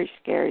 It's been a very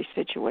scary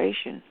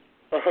situation.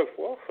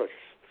 Well,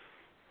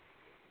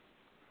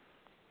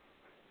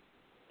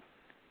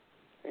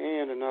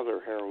 and another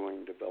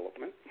harrowing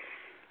development.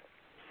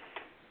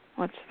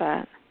 What's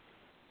that?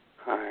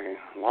 I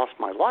lost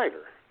my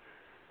lighter.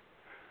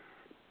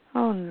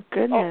 Oh,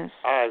 goodness.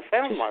 Oh, I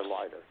found my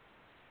lighter.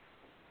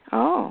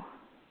 Oh,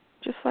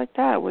 just like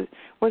that. It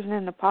wasn't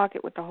in the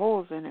pocket with the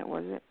holes in it,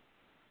 was it?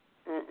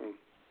 Mm-mm.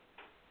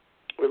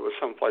 It was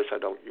someplace I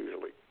don't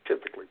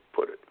typically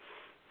put it.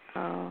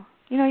 Oh.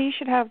 You know, you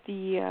should have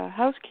the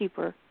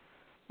housekeeper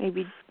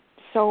maybe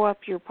sew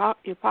up your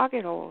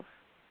pocket holes.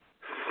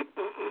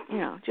 You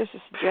know, just a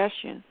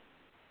suggestion.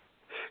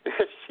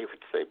 She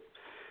would say,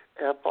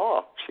 F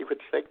off. She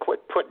would say, quit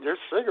putting your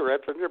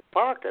cigarettes in your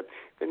pocket.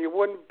 Then you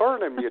wouldn't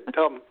burn them, you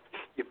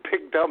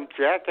big dumb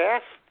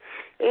jackass.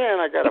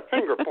 And I got a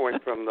finger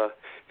point from the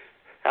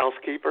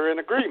housekeeper in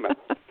agreement.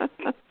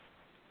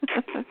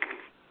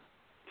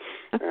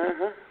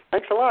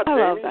 Thanks a lot,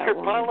 Jamie. You're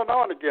piling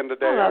on again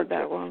today, aren't you? I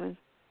love that woman.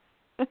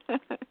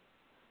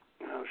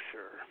 Oh,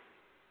 sure.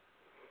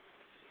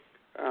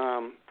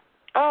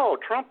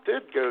 Trump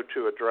did go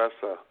to address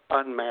an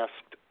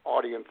unmasked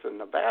audience in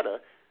Nevada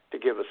to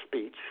give a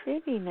speech.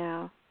 Did he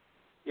now?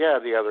 Yeah,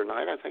 the other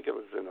night. I think it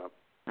was in a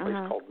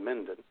place called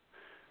Minden.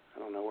 I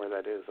don't know where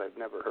that is. I've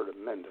never heard of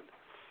Minden.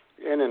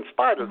 And in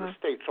spite of the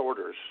state's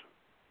orders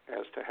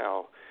as to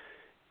how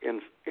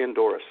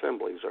indoor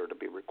assemblies are to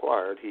be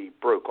required, he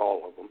broke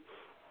all of them,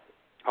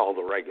 all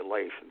the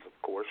regulations,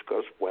 of course,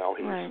 because, well,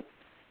 he's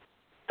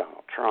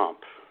Donald Trump.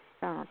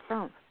 Donald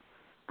Trump.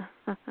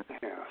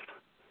 Yeah.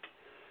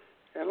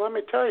 And let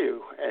me tell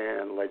you,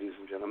 and ladies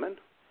and gentlemen,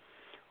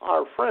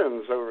 our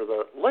friends over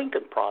the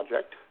Lincoln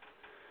Project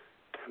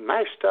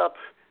mashed up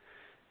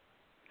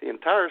the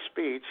entire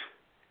speech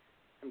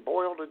and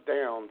boiled it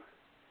down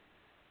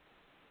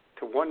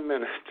to 1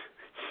 minute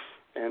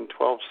and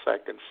 12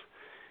 seconds.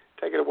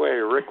 Take it away,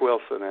 Rick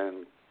Wilson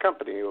and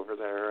company over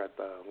there at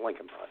the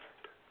Lincoln Project.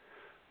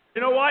 You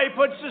know why he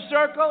puts the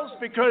circles?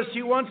 Because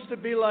he wants to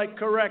be,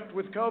 correct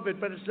with COVID,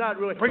 but it's not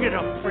really. Bring it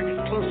up. Bring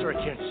it closer. I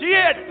can't see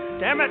it.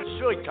 Damn it.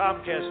 It's really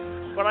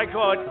Comcast. But I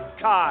call it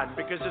con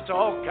because it's a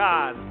whole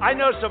con. I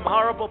know some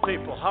horrible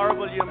people,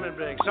 horrible human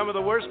beings, some of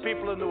the worst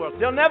people in the world.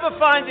 They'll never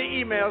find the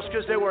emails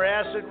because they were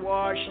acid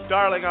washed.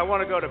 Darling, I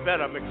want to go to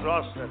bed. I'm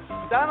exhausted.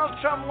 Donald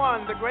Trump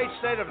won the great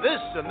state of this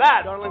and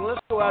that. Darling,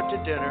 let's go out to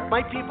dinner.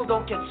 My people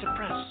don't get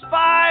suppressed.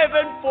 5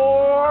 and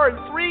 4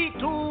 and 3,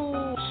 2.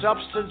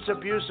 Substance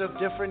abuse of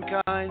different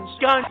kinds.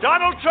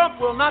 Donald Trump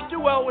will not do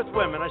well with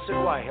women. I said,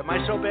 why? Am I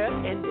so bad?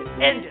 End it.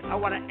 End it. I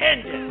want to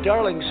end it.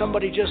 Darling,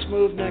 somebody just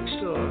moved next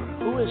door.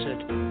 Who is it?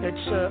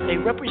 It's a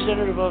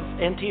representative of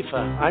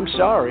Antifa. I'm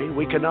sorry,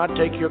 we cannot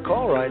take your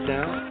call right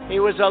now. He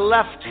was a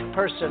left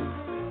person.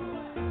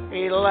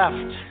 He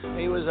left.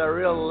 He was a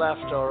real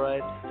left, all right.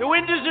 The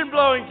wind isn't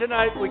blowing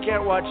tonight. We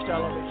can't watch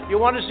television. You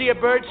want to see a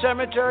bird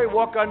cemetery?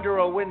 Walk under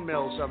a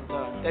windmill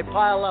sometime. They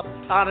pile up.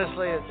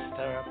 Honestly, it's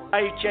terrible.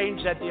 I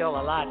changed that deal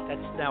a lot.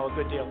 That's now a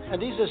good deal.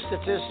 And these are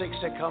statistics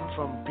that come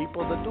from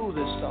people that do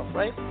this stuff,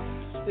 right?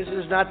 This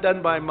is not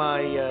done by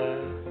my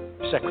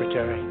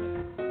secretary.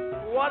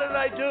 What did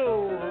I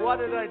do? What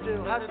did I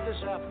do? How did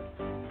this happen?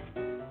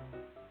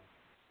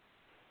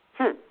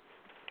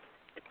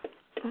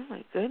 Oh,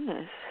 my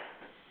goodness.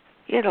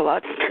 He had a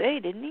lot to say,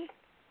 didn't he?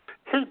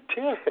 He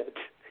did.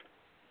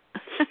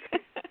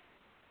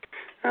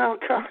 Oh,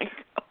 God.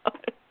 Oh,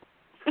 my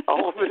God.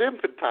 All of it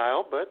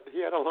infantile, but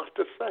he had a lot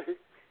to say.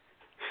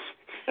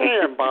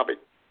 And Bobby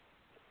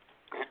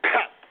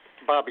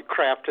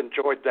Kraft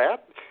enjoyed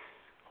that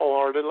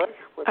wholeheartedly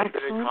with a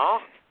big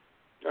ha.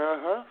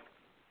 Uh-huh.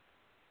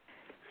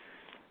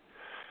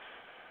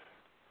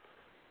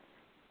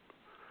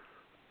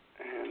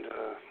 And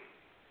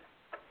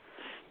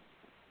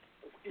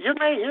you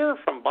may hear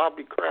from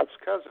Bobby Kraft's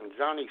cousin,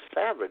 Johnny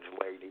Savage,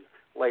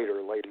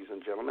 later, ladies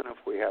and gentlemen, if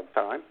we have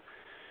time.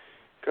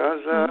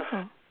 Because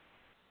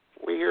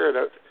we hear it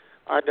at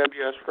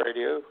IWS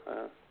Radio,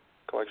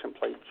 Collection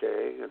Plate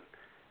J, and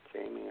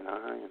Jamie and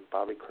I, and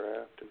Bobby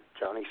Kraft, and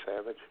Johnny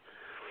Savage.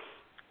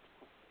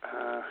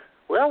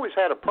 We always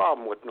had a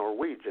problem with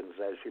Norwegians,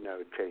 as you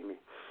know, Jamie.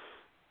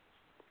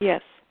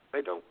 Yes.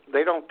 They don't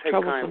take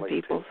kindly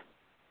people.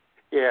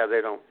 Yeah,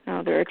 they don't.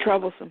 No, they're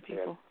troublesome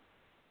people.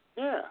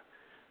 Yeah.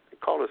 They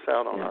called us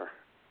out on our...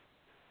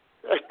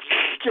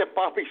 Yeah,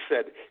 Bobby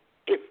said,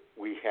 if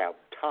we have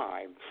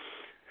time.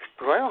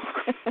 Well,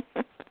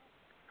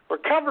 we're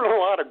covering a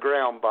lot of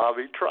ground,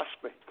 Bobby,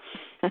 trust me.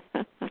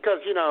 Because,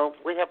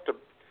 we have to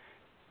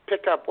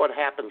pick up what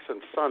happened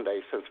since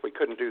Sunday, since we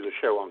couldn't do the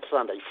show on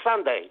Sunday.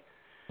 Sunday!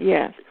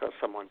 Yes. Because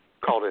someone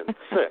called in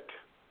sick.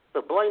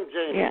 So blame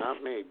Jamie,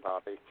 not me,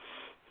 Bobby.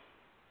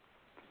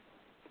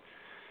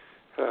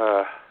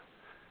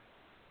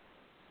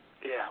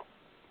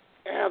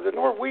 Yeah, the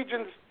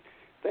Norwegians,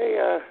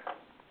 they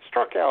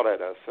struck out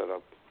at us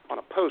on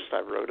a post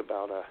I wrote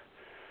about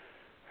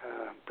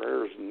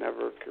Brers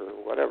Nevik, or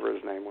whatever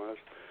his name was,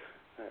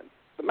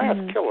 the mass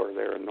killer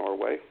there in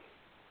Norway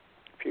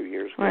a few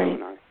years ago,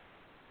 and I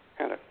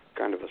had a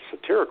kind of a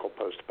satirical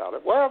post about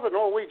it. Well, the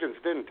Norwegians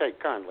didn't take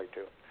kindly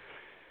to it,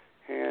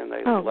 and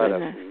they let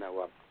us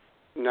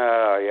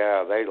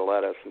know. They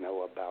let us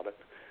know about it.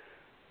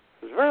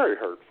 It was very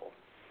hurtful.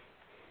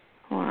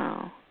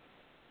 Wow.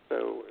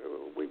 So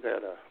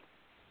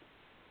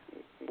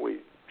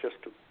we just,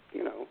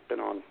 been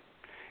on,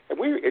 and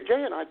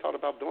Jay and I thought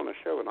about doing a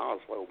show in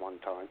Oslo one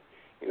time,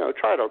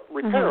 try to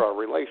repair our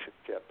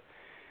relationship.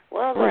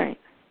 Well,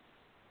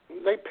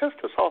 they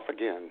pissed us off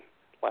again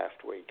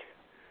last week.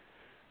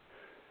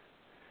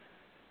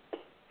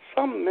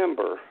 Some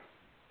member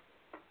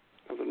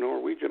of the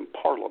Norwegian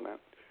Parliament,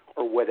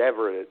 or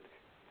whatever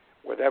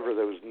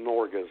those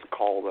Norgas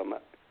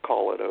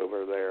call it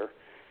over there,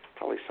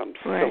 probably some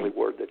silly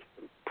word that you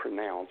can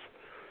pronounce.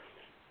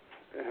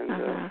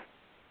 And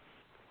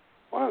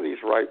one of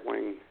these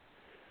right-wing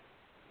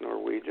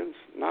Norwegians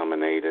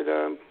nominated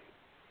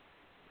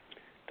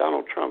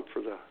Donald Trump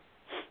for the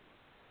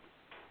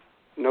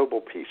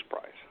Nobel Peace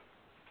Prize.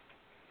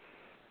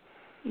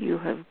 You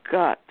have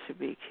got to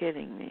be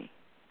kidding me.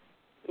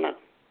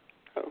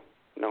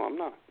 No, I'm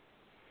not.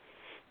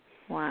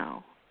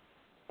 Wow.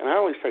 And I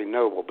only say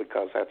noble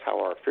because that's how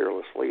our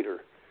fearless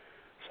leader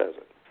says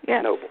it.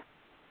 Yes. Noble.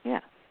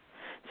 Yeah.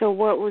 So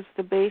what was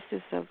the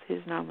basis of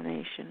his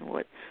nomination?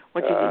 What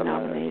did he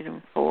nominate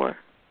him for?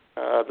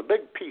 The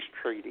big peace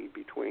treaty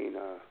between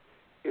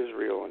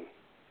Israel and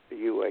the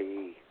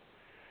UAE.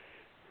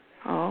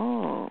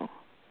 Oh.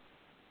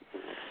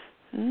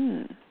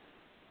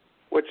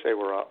 Which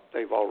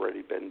they've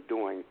already been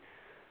doing.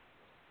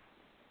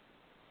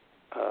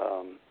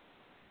 I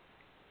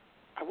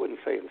wouldn't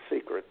say in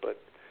secret, but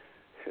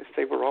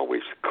they were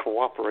always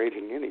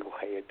cooperating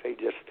anyway. They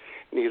just,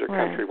 neither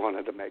country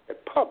wanted to make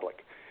it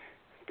public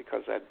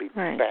because that'd be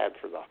bad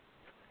for the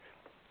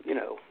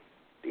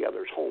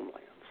other's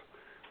homelands,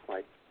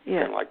 like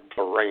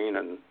Bahrain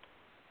and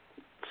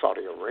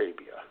Saudi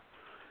Arabia,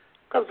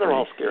 because they're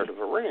all scared of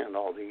Iran.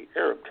 All the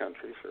Arab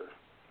countries are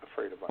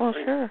afraid of Iran. Well,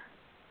 sure.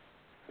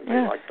 And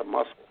they like the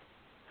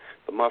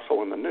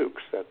muscle and the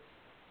nukes that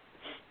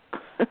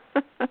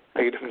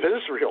state of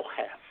Israel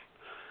has.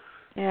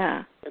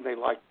 Yeah. And they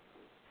like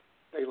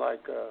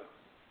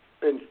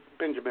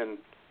Benjamin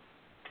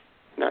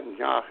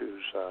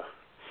Netanyahu's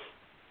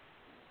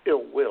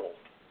ill will,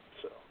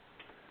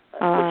 which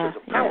is a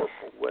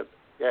powerful whip.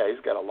 Yeah,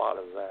 he's got a lot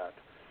of that.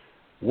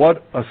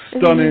 What a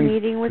stunning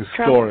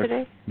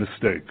historic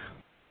mistake.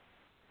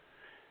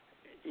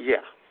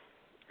 Yeah.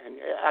 And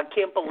I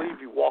can't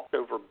believe you walked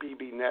over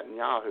Bibi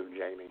Netanyahu,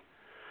 Jamie.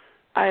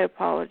 I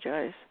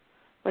apologize.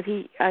 But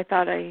I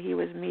thought he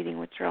was meeting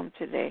with Trump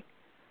today.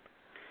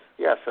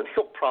 Yes, and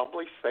he'll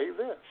probably say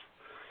this.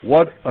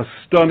 What a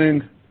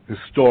stunning,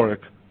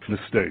 historic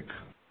mistake.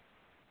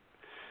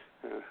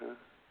 Okay.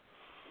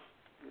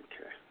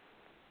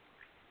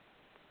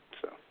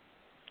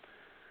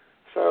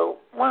 So,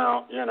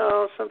 well,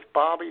 since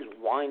Bobby's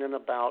whining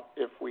about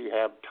if we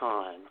have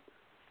time,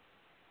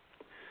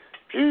 a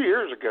few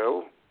years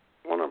ago,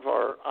 one of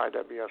our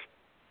IWS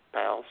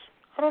pals,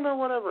 I don't know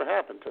whatever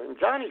happened to him,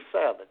 Johnny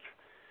Savage,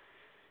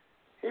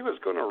 he was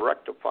going to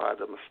rectify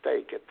the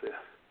mistake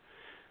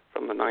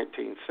from the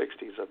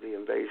 1960s of the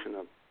invasion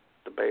of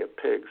the Bay of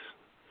Pigs.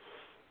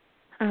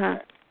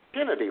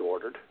 Kennedy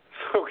ordered,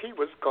 so he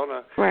was going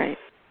to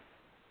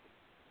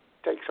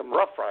take some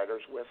Rough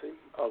Riders with him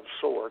of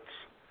sorts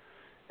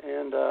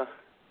and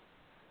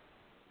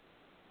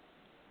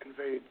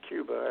invade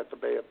Cuba at the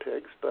Bay of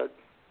Pigs, but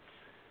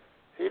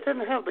he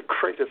didn't have the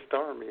greatest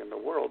army in the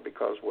world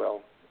because,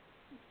 well,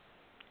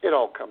 it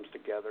all comes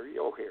together.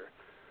 You'll hear.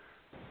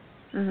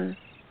 Mhm.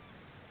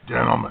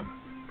 Gentlemen,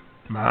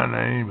 my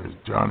name is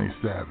Johnny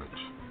Savage.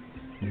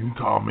 You can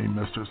call me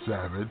Mr.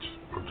 Savage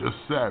or just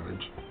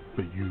Savage,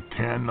 but you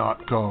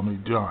cannot call me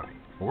Johnny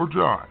or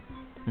John.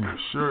 And you're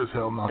sure as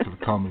hell not going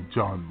to call me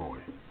John Boy.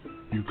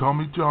 You call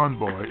me John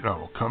Boy, and I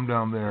will come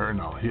down there and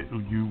I'll hit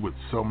you with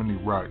so many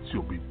rights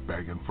you'll be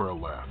begging for a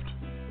left.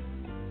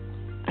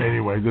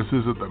 Anyway, this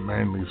isn't the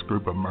manliest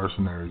group of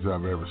mercenaries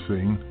I've ever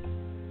seen.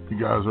 You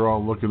guys are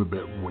all looking a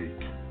bit weak.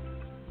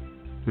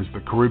 Is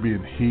the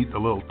Caribbean heat a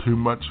little too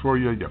much for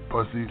you, you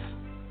pussies?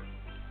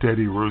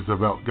 Teddy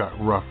Roosevelt got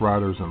Rough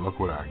Riders, and look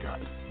what I got.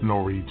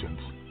 Norwegians.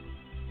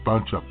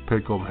 Bunch of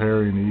pickled,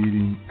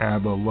 herring-eating,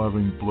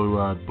 ABBA-loving,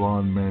 blue-eyed,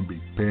 blonde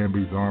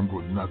mamby-pambies armed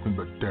with nothing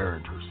but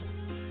derringers.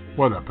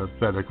 What a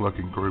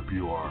pathetic-looking group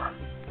you are.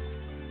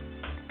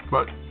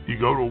 But you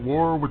go to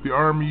war with the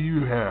army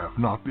you have,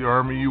 not the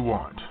army you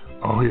want.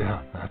 Oh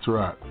yeah, that's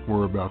right.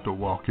 We're about to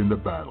walk into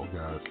battle,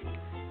 guys.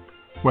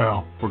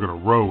 Well, we're going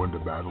to row into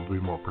battle, to be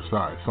more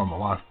precise, on the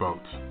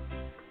lifeboats.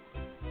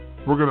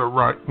 We're going to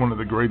right one of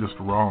the greatest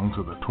wrongs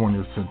of the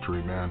 20th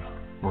century, man.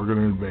 We're going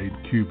to invade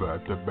Cuba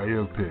at the Bay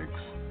of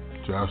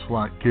Pigs, just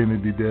like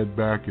Kennedy did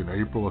back in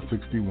April of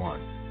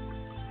 '61.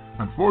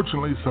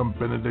 Unfortunately, some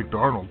Benedict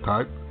Arnold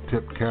type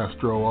tipped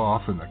Castro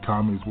off and the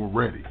commies were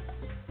ready.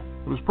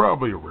 It was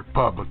probably a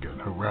Republican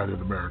who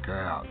ratted America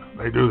out.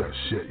 They do that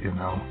shit, you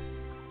know.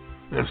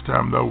 This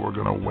time, though, we're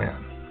going to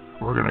win.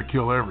 We're going to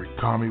kill every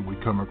commie we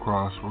come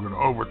across. We're going to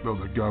overthrow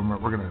the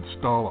government. We're going to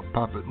install a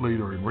puppet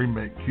leader and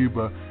remake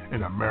Cuba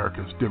in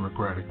America's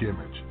democratic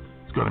image.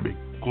 It's going to be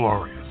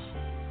glorious.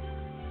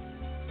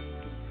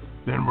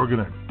 Then we're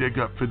going to dig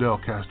up Fidel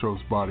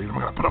Castro's body and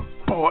we're going to put a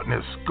bullet in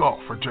his skull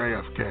for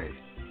JFK.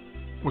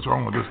 What's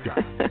wrong with this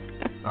guy?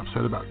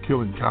 Upset about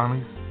killing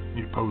commies?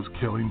 You oppose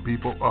killing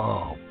people?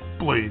 Oh,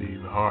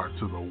 bleeding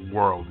hearts of the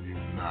world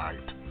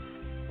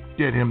unite.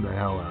 Get him the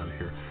hell out of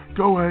here.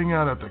 Go hang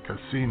out at the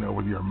casino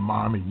with your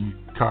mommy, you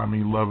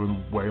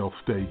commie-loving, whale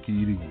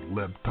steak-eating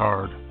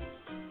libtard.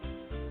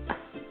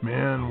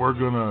 Man, we're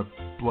going to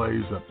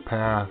blaze a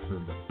path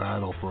in the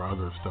battle for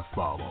others to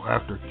follow.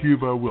 After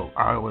Cuba, we'll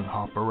island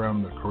hop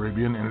around the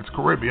Caribbean, and it's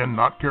Caribbean,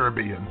 not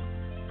Caribbean.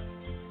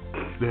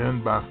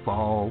 Then, by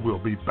fall,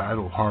 we'll be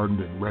battle-hardened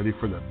and ready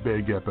for the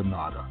big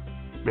empanada,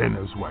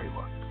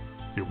 Venezuela.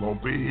 It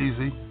won't be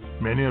easy.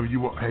 Many of you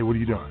won't. Hey, what are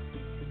you doing?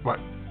 What?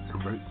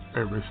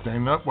 Everybody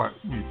standing up? What?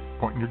 You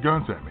pointing your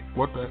guns at me?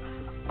 What the?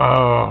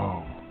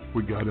 Oh,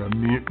 we got a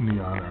mutiny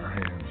on our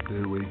hands,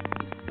 do we?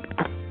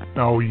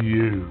 Oh,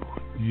 you.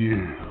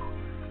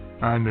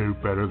 I knew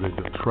better than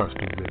to trust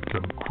in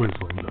victim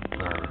Quisling III.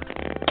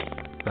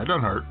 That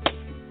doesn't hurt.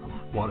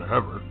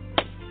 Whatever.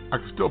 I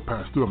can still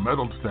pass through a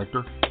metal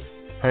detector.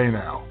 Hey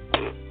now.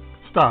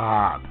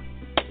 Stop.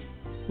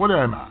 What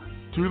am I?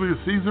 Julius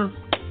Caesar?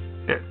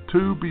 Et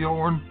tu,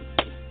 Bjorn?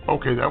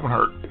 Okay, that one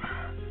hurt.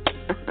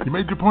 You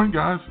made your point,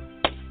 guys.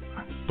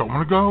 Don't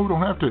want to go?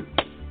 Don't have to.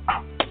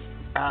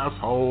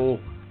 Asshole.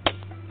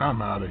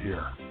 I'm out of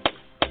here.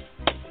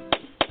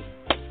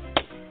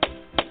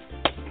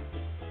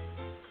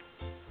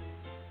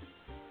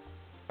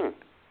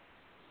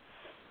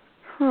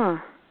 Huh.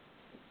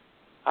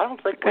 I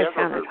don't think we ever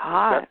sounded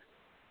hot.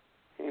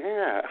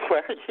 Yeah,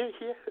 well,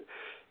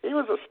 he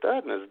was a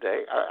stud in his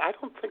day. I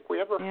don't think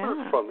we ever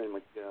heard from him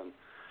again.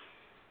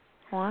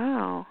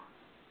 Wow.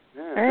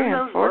 Yeah. Very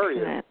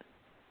unfortunate.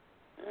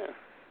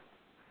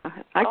 Yeah.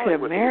 I could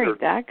have married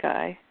that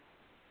guy.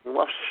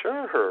 Well,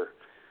 sure.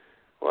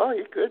 Well,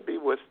 you could be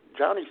with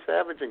Johnny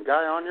Savage and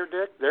Guy on your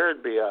dick.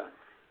 There'd be a...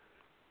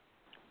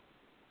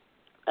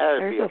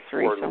 There's a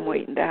threesome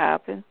waiting to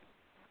happen.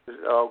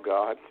 Oh,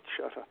 God.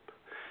 Shut up.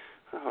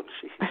 Oh,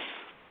 jeez.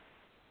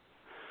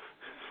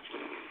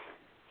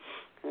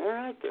 All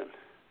right, then.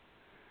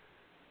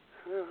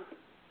 Well,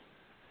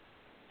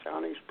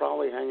 Johnny's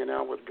probably hanging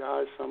out with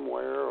Guy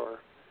somewhere, or...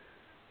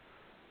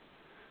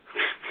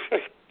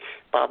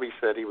 Bobby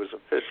said he was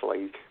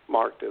officially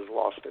marked as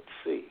lost at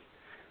sea,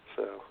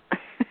 so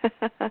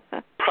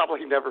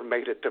probably never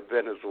made it to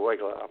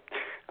Venezuela,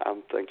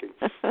 I'm thinking.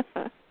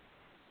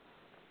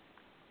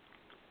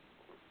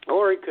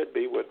 Or he could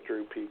be with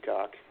Drew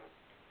Peacock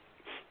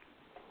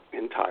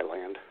in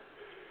Thailand.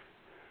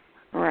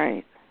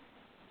 Right.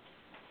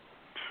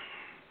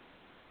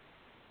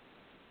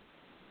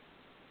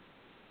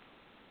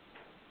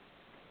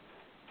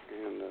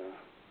 And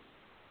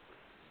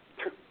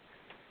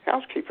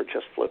housekeeper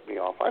just flipped me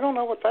off. I don't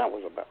know what that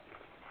was about.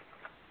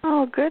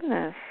 Oh,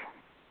 goodness.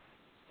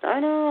 I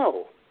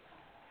know.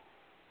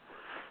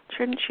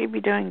 Shouldn't she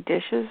be doing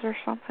dishes or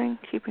something,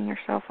 keeping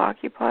herself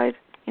occupied?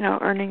 You know,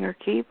 earning her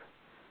keep?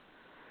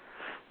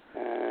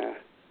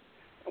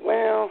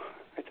 Well,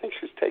 I think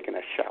she's taking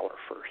a shower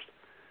first.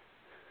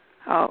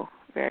 Oh,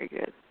 very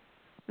good.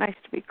 Nice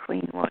to be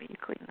clean while you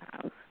clean the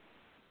house.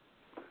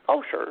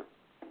 Oh, sure.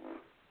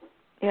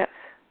 Yes.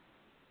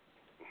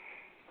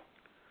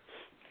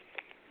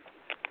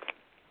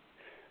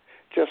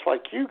 Just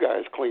like you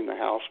guys clean the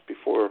house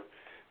before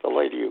the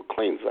lady who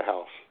cleans the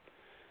house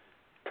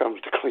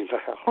comes to clean the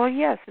house. Well,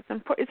 yes,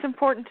 it's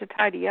important to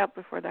tidy up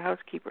before the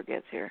housekeeper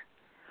gets here.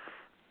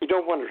 You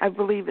don't want her to I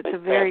believe it's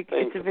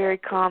a very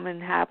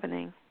common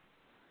happening.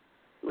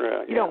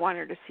 Right, you don't want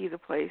her to see the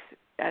place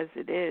as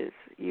it is.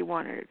 You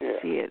want her to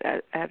see it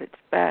at its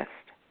best.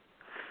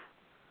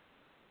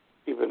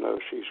 Even though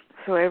she's...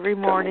 So every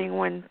morning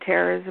when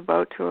Tara's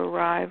about to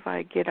arrive,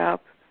 I get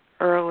up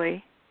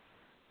early,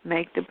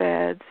 make the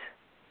beds,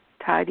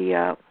 tidy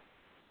up,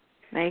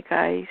 make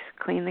ice,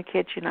 clean the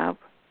kitchen up,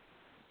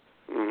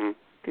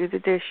 do the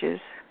dishes,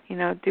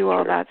 do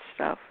all that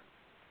stuff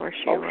before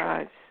she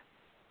arrives.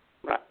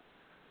 Right.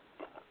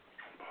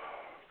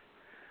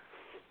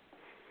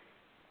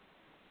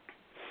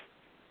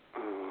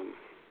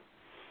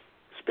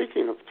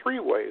 Speaking of three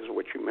ways,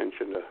 which you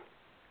mentioned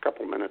a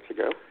couple minutes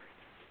ago,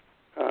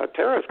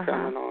 Tara's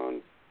coming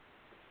on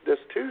this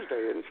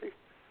Tuesday, isn't she?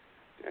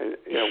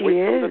 She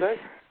is. Today?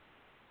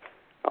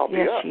 I'll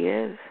be up. Yes, she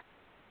is.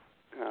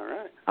 All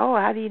right. Oh,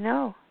 how do you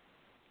know?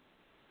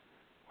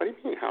 What do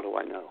you mean, how do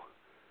I know?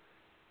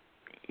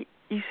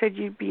 You said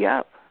you'd be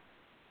up.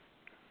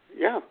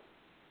 Yeah,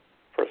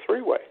 for a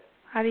three-way.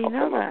 How do you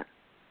know that?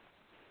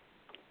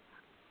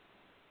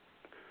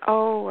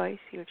 Oh, I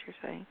see what you're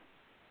saying.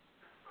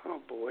 Oh,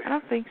 boy. I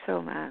don't think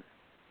so, Matt.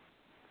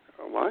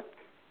 What?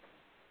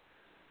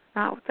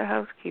 Not with the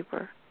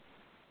housekeeper.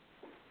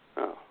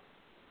 Oh.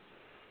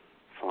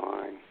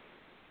 Fine.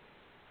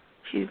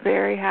 She's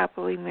very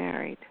happily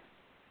married.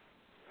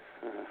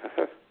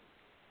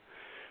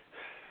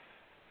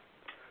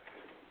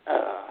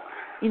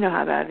 You know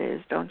how that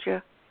is, don't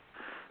you?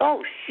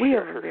 Oh, sure. We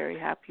have a very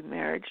happy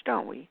marriage,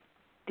 don't we,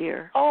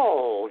 dear?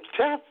 Oh,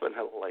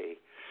 definitely.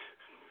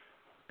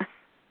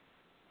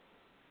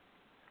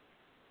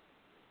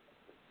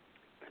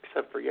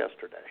 Except for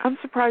yesterday. I'm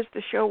surprised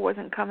the show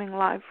wasn't coming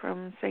live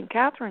from St.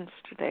 Catharines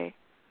today.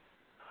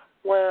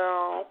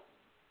 Well,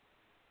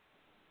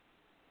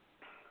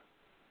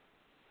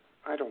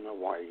 I don't know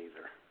why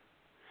either.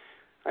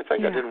 I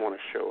think I didn't want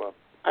to show up.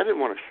 I didn't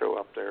want to show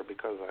up there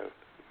because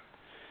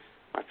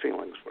my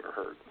feelings would have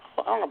hurt.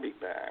 I'll be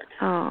back.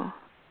 Oh.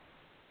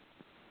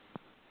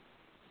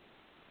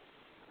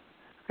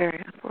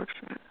 Very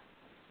unfortunate.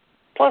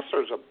 Plus,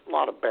 there's a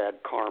lot of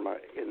bad karma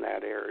in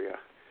that area.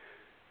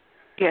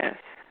 Yes.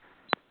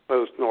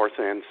 Both north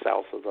and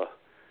south of the...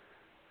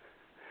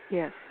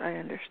 Yes, I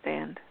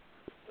understand.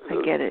 I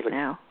get it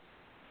now.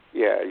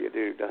 Yeah, you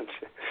do, don't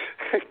you?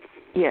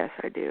 Yes,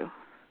 I do.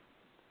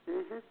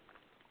 Mhm.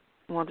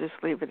 We'll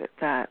just leave it at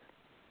that.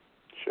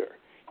 Sure.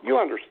 You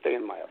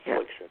understand my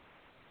affliction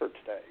for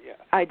today, yeah.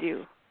 I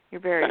do. You're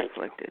very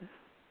afflicted.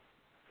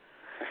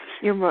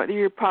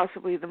 You're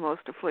possibly the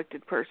most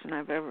afflicted person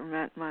I've ever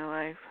met in my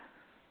life.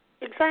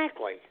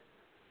 Exactly.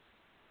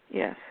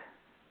 Yes.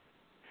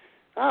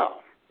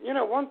 Oh,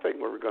 one thing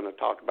we were going to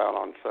talk about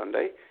on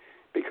Sunday,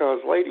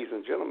 because, ladies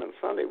and gentlemen,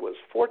 Sunday was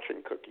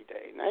Fortune Cookie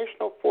Day,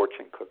 National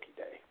Fortune Cookie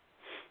Day.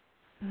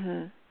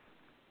 Mm-hmm.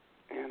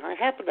 And I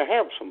happen to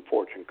have some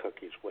fortune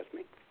cookies with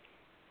me.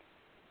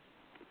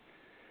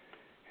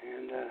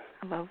 And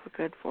I love a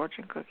good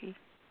fortune cookie.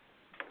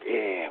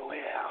 Yeah,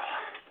 well,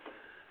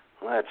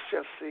 let's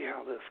just see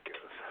how this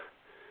goes.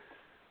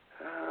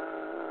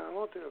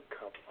 We'll do a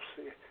couple.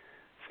 See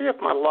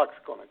if my luck's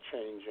going to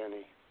change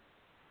any,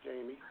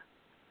 Jamie.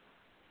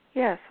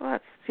 Yes,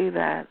 let's do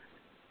that.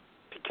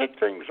 To kick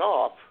things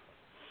off,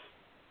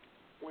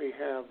 we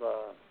have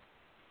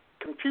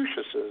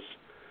Confucius's.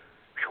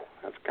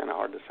 That's kind of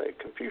hard to say.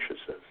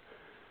 Confucius's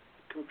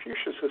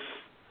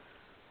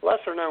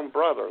lesser-known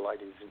brother,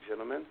 ladies and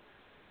gentlemen,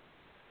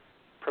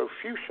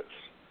 Profucius.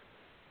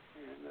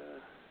 And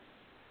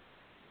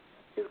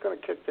he's going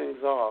to kick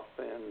things off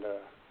and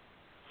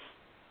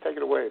take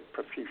it away,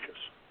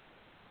 Profucius.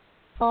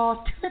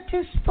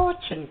 Fortuitous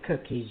fortune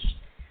cookies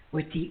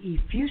with the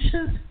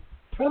effusive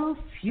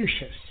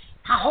Profucius.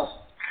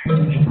 How?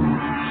 Interesting.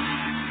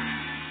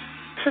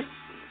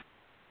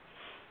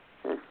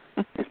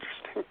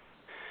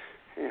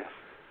 Yeah.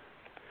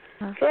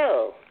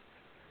 So,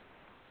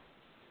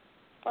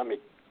 let me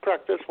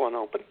crack this one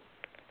open.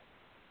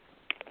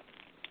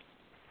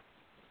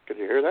 Could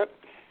you hear that?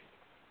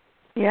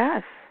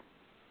 Yes.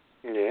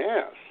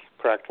 Yes.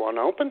 Cracked one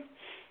open.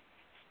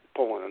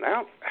 Pulling it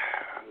out.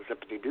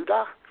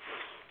 Zippity-doo-dah.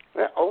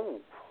 Oh.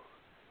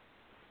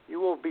 You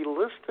will be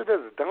listed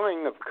as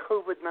dying of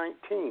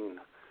COVID-19,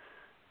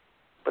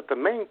 but the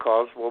main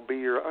cause will be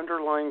your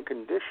underlying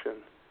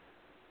condition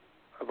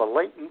of a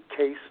latent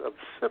case of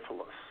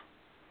syphilis.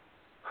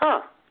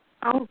 Huh.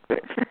 Oh,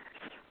 goodness.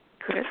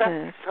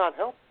 That's not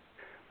helpful.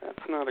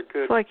 That's not a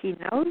good... It's like he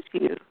knows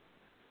you.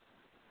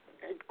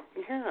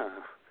 Yeah.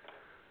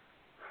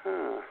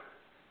 Huh.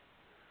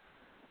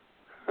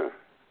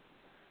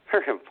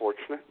 Very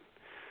unfortunate.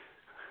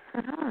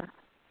 Uh-huh.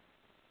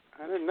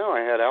 I didn't know I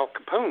had Al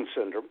Capone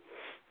syndrome.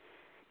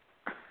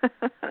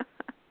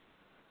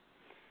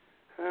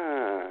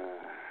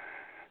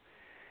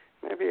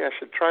 Maybe I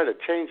should try to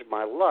change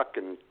my luck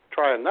and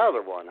try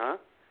another one, huh?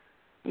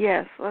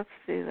 Yes, let's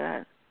do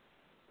that.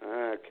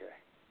 Okay.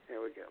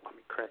 Here we go. Let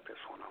me crack this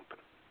one open.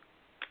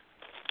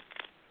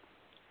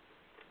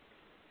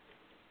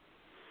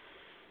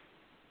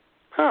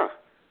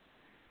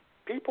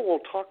 People will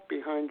talk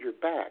behind your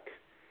back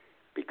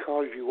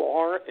because you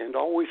are and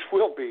always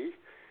will be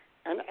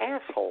an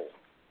asshole.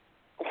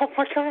 Oh,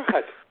 my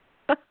God.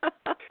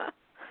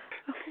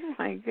 Oh,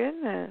 my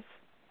goodness.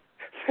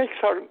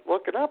 Things aren't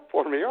looking up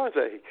for me, are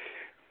they?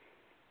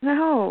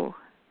 No.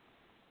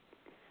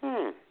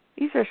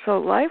 These are so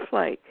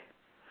lifelike,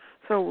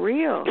 so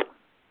real.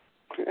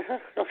 Yeah,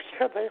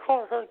 they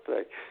are, aren't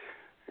they?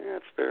 Yeah,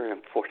 it's very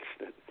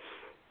unfortunate.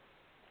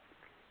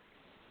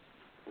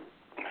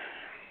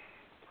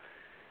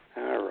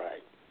 All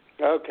right.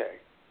 Okay.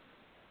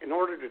 In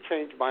order to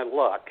change my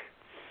luck,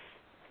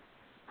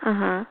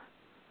 I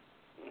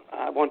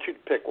want you to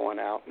pick one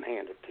out and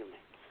hand it to me.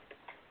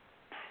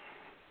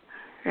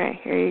 Right,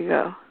 here you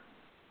go.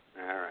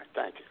 All right,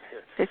 thank you.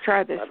 Here. Let's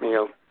try this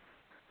one.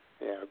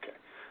 Yeah, okay.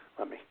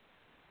 Let me.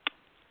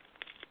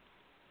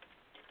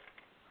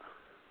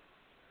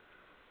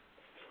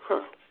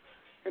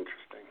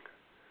 Interesting.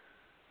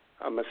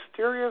 A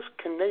mysterious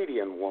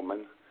Canadian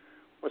woman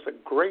with a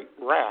great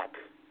rack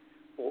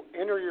will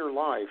enter your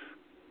life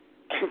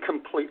and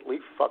completely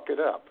fuck it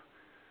up.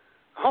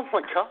 Oh,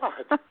 my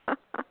God.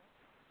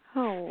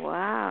 Oh,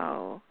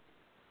 wow.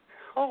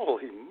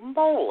 Holy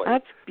moly.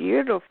 That's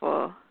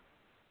beautiful.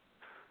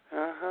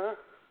 Uh-huh.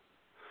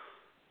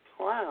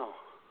 Wow.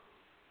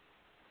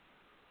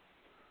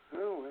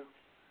 Oh, well.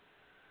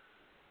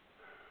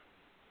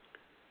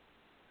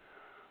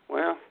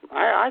 Well,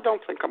 I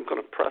don't think I'm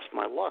going to press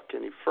my luck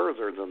any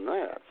further than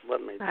that.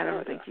 Let me I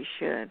don't think you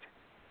should.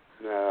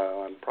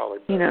 No, I'm probably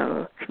better. You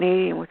know,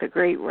 Canadian with a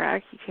great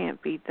rack, you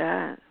can't beat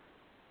that.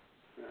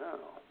 No.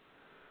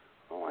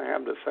 All I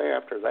have to say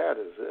after that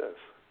is this.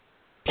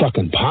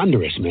 Fucking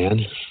ponderous,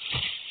 man.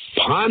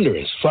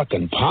 Ponderous.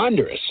 Fucking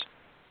ponderous.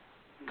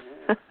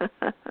 Yeah.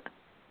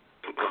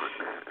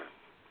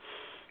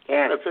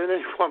 And if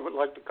anyone would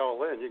like to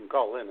call in, you can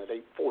call in at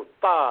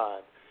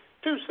 845-262-0770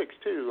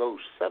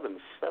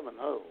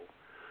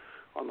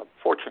 on the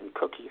Fortune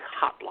Cookie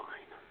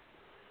Hotline.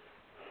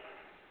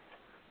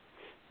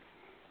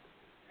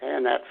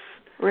 And that's...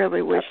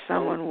 Really wish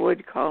someone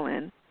would call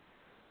in.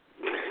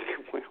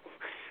 Well,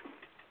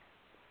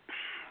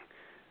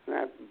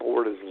 that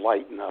board is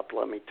lighting up,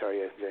 let me tell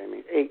you,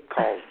 Jamie. 8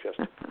 calls just...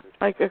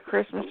 Like a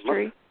Christmas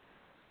tree?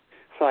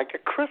 Like a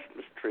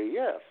Christmas tree,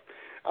 yes,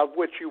 of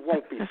which you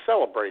won't be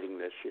celebrating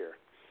this year.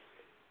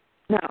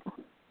 No.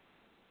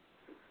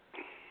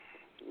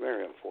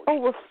 Very unfortunate. Oh,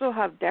 we'll still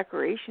have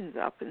decorations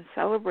up and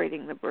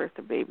celebrating the birth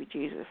of baby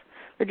Jesus.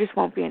 There just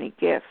won't be any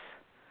gifts.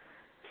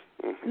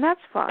 Mm-hmm. And that's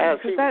fine,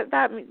 because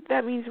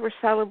that means we're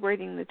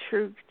celebrating the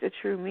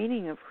true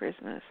meaning of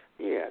Christmas.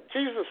 Yeah,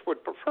 Jesus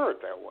would prefer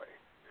it that way.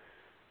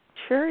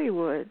 Sure he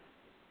would.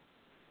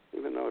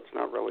 Even though it's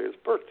not really his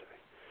birthday.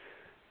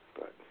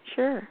 But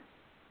sure.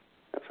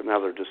 That's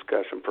another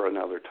discussion for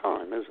another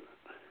time, isn't it?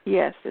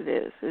 Yes, it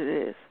is.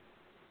 It is.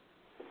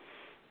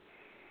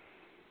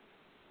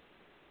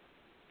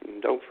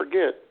 And don't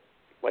forget,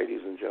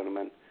 ladies and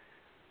gentlemen,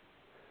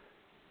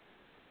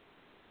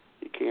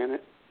 you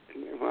can't...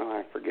 Well,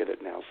 I forget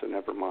it now, so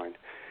never mind.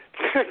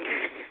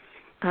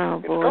 Oh,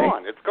 boy.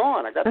 It's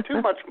gone. I got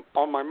too much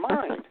on my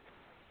mind.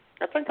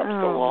 I think I'm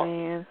still on.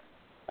 Man.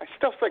 I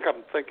still think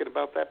I'm thinking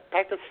about that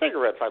pack of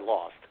cigarettes I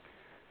lost.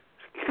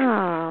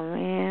 Oh,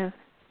 man.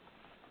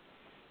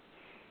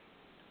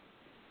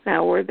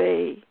 Now, were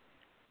they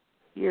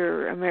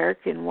your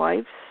American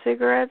wife's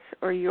cigarettes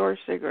or your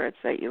cigarettes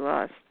that you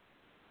lost?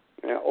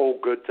 Yeah, oh,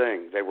 good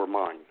thing. They were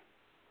mine.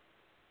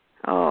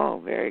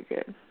 Oh, very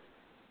good.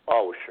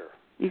 Oh, sure.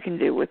 You can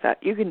do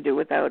without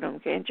them,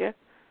 can't you?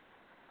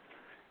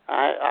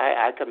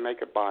 I can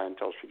make it by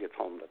until she gets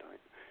home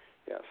tonight.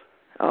 Yes.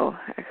 Oh,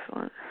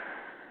 excellent.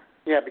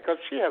 Yeah, because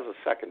she has a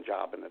second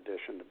job in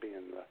addition to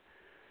being the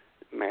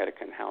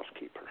mannequin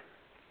housekeeper.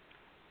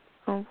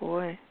 Oh,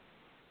 boy.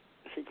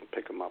 She can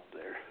pick them up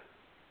there.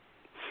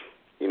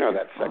 You know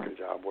that second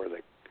job where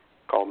they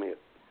call me at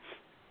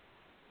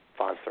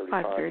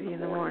 5:30 in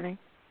the morning.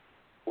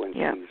 When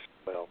she's,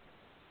 well,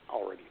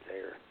 already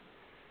there.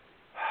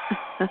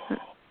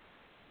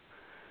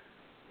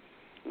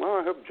 Well,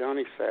 I hope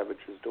Johnny Savage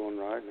is doing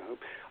right. And I hope.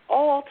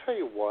 Oh, I'll tell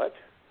you what.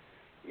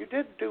 You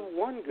did do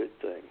one good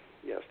thing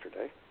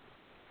yesterday.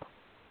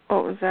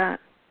 What was that?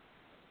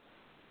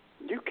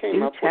 You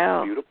came up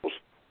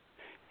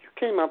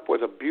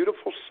with a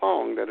beautiful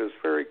song that is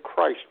very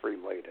Christ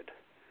related.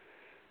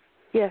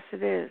 Yes,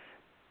 it is.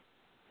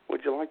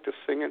 Would you like to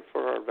sing it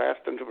for our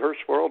vast and diverse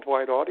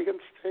worldwide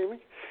audience,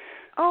 Jamie?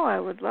 Oh, I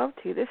would love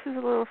to. This is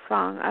a little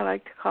song I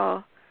like to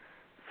call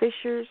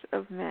Fishers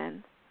of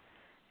Men,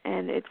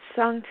 and it's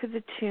sung to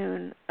the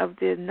tune of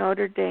the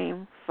Notre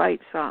Dame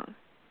fight song.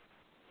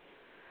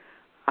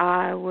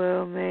 I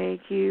will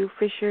make you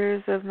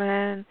fishers of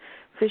men,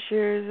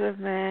 fishers of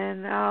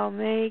men. I'll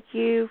make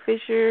you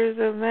fishers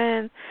of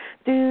men.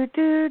 Do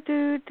do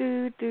do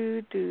do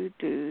do do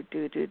do do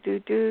do do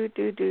do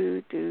do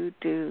do do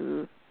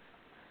do.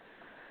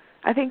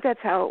 I think that's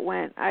how it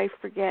went. I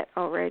forget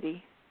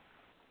already.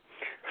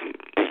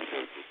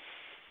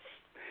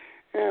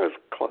 Yeah, it was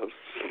close.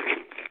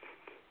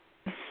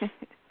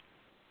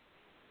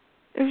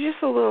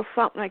 just a little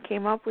something I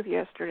came up with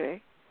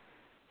yesterday.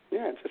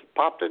 Yeah, it just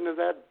popped into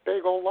that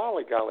big old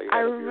lollygolly. I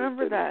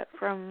remember that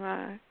from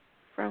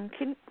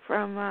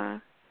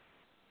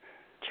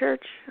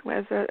church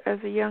as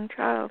a young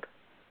child.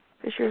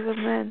 Fishers of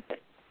Men.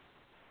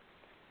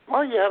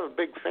 Well, you have a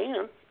big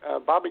fan.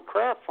 Bobby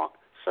Kraft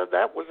said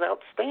that was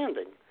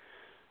outstanding.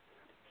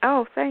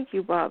 Oh, thank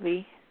you,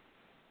 Bobby.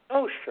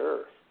 Oh,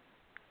 sure.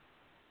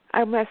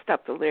 I messed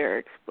up the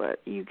lyrics,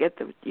 but you get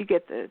the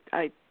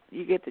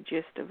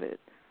gist of it.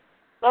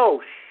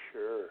 Oh,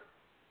 sure.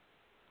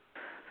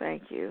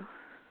 Thank you.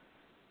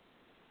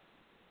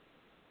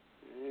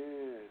 Yeah.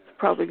 It's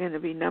probably going to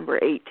be number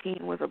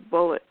 18 with a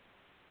bullet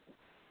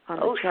on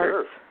the charts.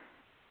 Sure.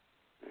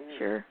 Yeah.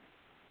 Sure.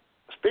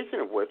 Speaking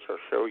of which, our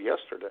show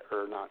yesterday,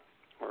 our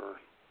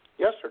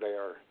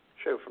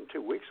show from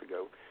 2 weeks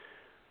ago,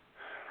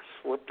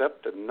 slipped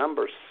up to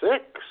number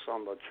 6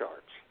 on the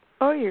charts.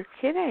 Oh, you're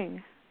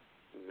kidding.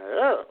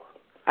 No.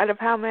 Out of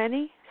how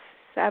many?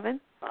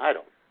 7? I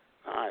don't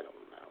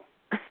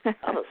know.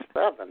 Out of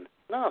 7?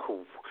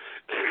 No.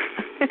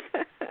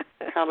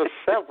 Out of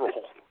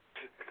several.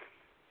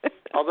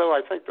 Although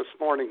I think this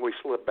morning we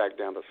slipped back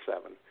down to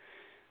 7.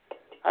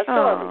 I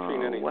still haven't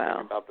seen anything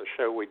about the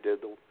show we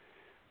did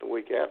the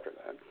week after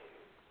that.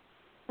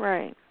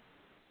 Right.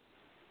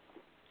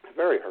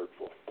 Very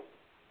hurtful.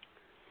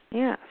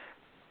 Yes.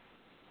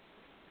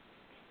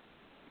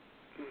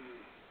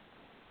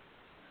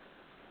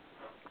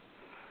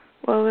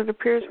 Well, it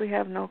appears we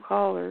have no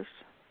callers.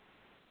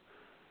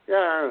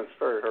 Yeah, it's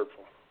very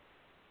hurtful.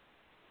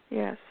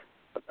 Yes.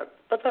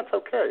 But that's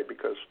okay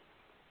because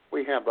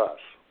we have us.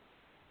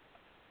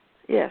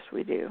 Yes,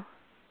 we do.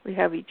 We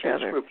have each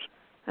other. Schmoops.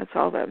 That's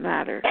all that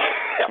matters.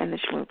 And the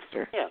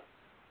Schmoopster. Yeah.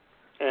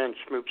 And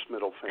Schmoop's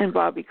middle finger. And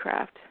Bobby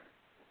Kraft.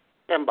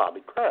 And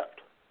Bobby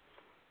Kraft.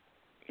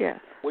 Yes.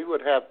 We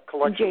would have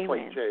Collection J-Man.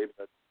 Plate J,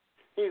 but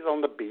he's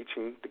on the beach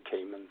in the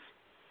Caymans.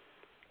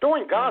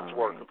 Doing God's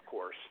work, of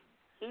course.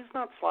 He's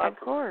not sliding. Of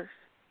course.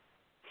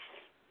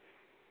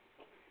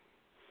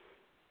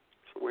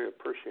 So we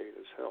appreciate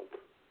his help.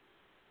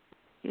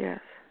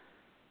 Yes.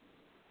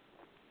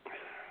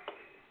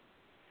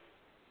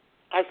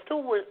 I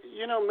still would,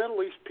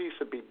 Middle East peace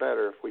would be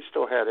better if we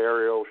still had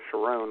Ariel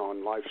Sharon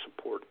on life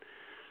support.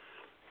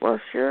 Well,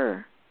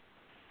 sure.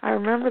 I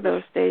remember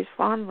those days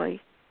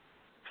fondly.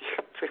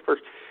 Yep,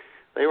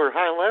 they were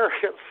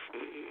hilarious.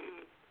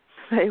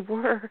 They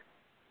were.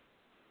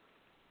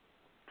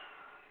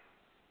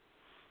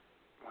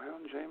 Well,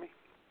 Jamie,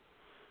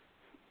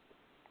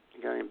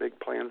 you got any big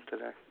plans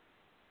today?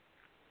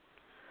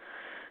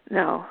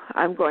 No,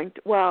 I am going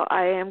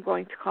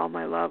to call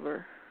my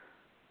lover.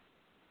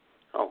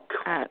 Oh,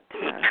 God.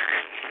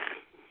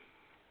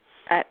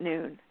 At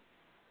noon.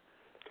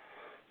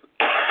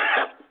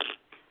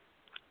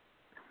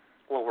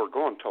 Well, we're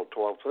going till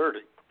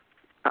 12:30.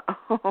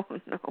 Oh,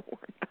 no,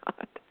 we're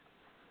not.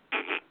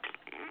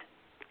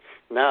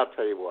 Now I'll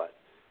tell you what.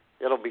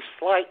 It'll be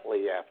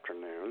slightly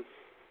afternoon.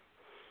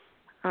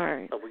 All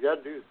right. But we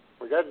got to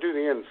do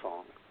the end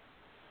song.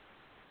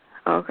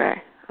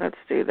 Okay, let's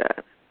do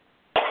that.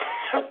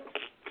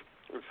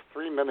 It's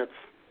 3 minutes,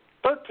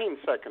 13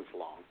 seconds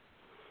long.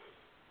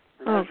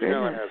 And oh, as you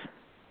know,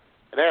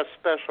 it has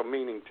special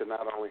meaning to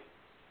not only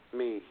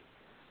me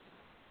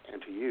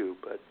and to you,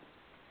 but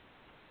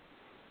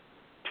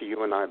to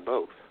you and I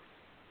both.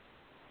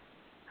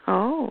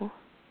 Oh.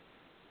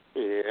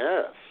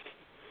 Yes.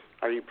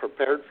 Are you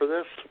prepared for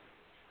this?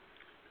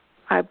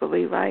 I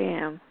believe I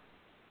am.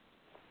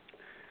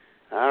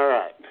 All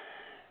right.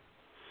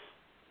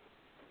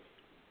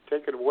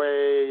 Take it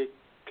away,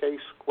 K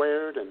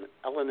Squared and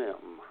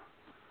L&M.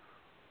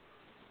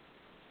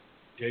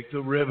 Take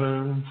the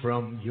ribbon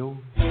from your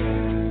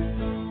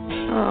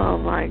Oh,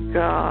 my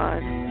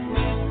God.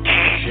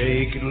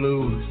 Shake it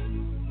loose,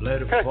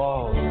 let it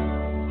fall.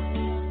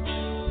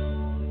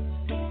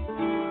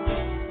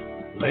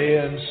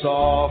 Laying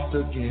soft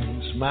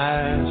against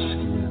my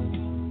skin,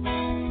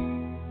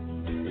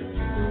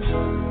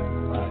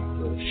 like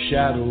the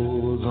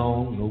shadows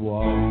on the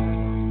wall.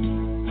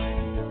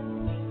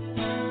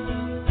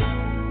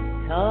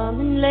 Come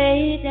and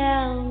lay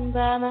down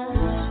by my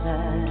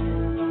side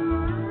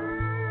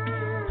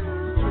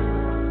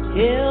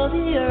till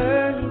the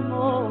early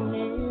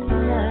morning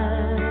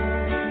light.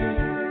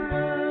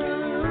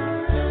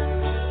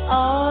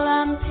 All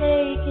I'm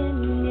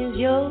taking is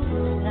your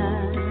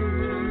time.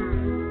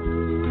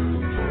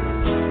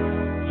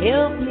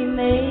 Help me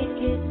make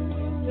it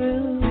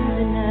through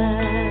the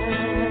night.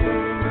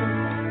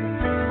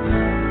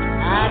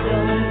 I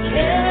don't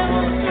care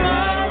what's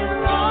right or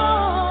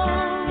wrong.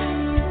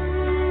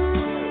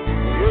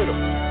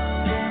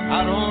 I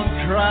don't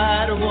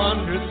try to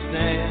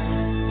understand.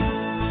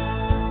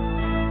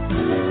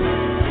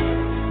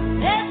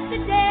 Let the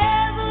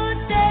devil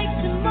take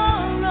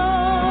tomorrow.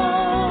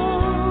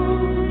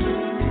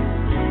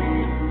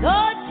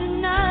 Lord,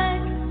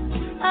 tonight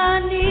I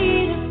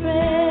need a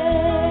friend.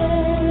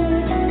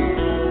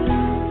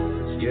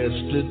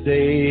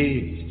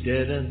 Yesterday's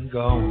dead and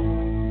gone,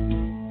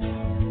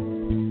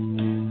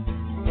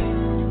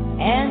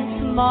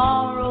 and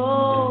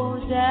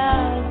tomorrow's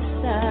outside.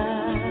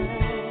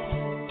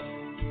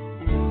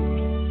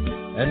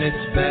 And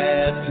it's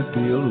bad to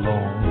be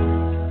alone.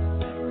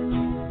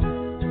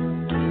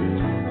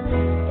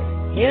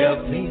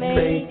 Help me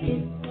make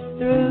it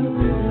through the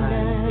night.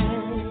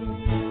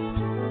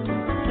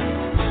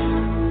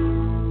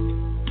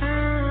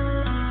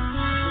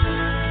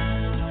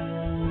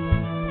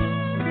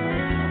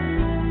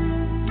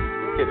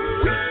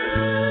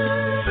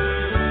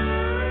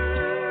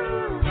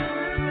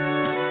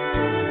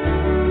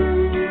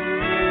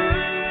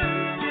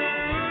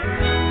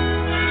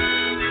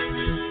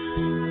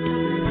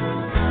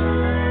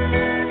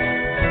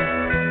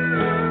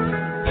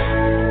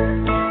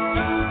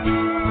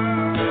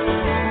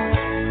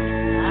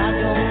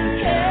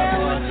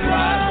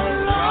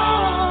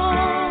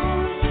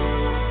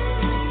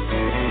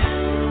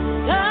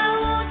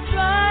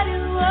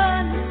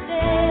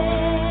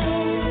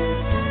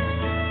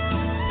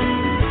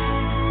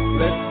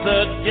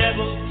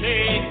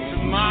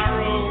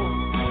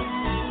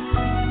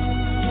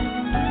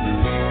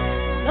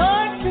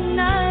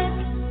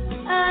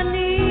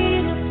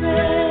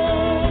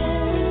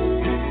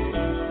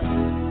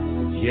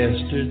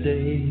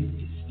 Yesterday's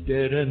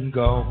dead and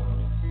gone.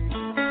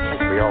 I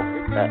think we all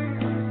get that.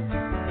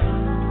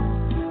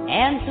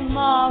 And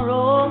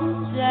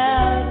tomorrow's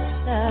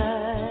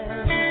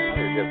outside.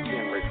 You're just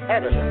being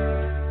repetitive.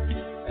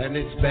 And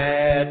it's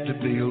bad to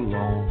be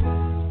alone.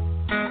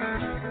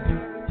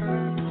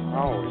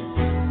 Oh.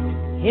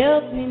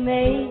 Help me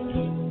make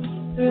it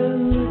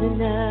through the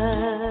night.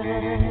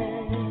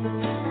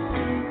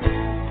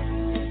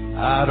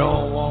 I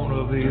don't want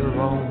to be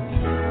alone.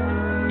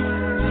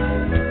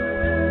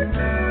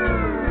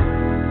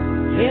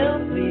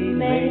 Help me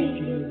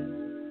make it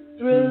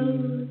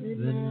through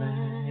the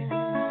night.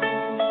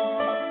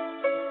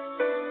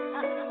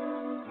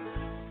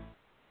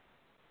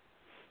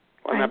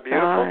 Wasn't that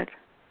beautiful? God.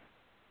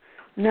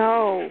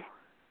 No.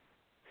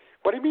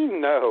 What do you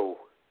mean, no?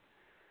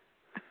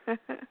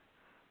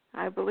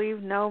 I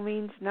believe no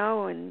means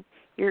no in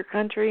your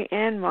country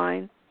and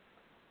mine.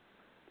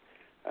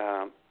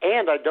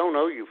 And I don't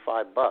owe you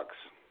 $5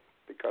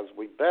 because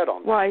we bet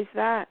on that. Why is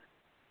that?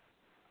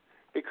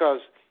 Because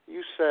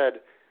you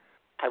said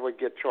I would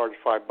get charged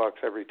 $5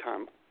 every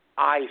time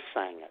I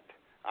sang it.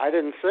 I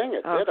didn't sing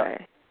it, did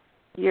I?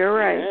 You're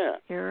right. Yeah.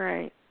 You're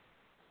right.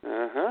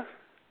 Uh-huh.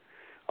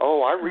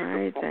 Oh, I read. All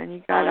right, then.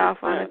 You got off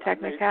on a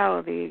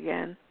technicality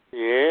again.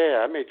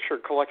 Yeah, I made sure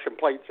Collection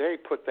Plate J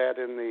put that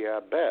in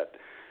the bet.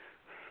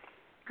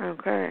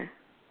 Okay.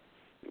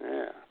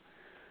 Yeah.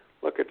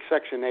 Look at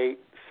Section 8,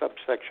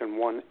 subsection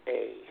 1A.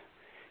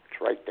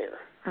 It's right there.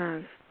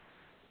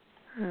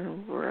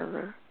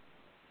 Wherever.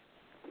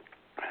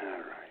 All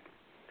right.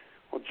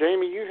 Well,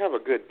 Jamie, you have a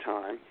good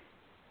time.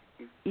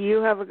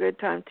 You have a good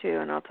time, too,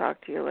 and I'll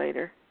talk to you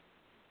later.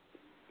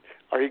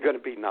 Are you going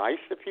to be nice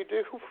if you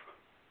do?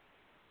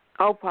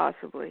 Oh,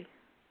 possibly.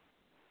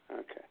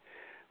 Okay.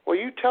 Well,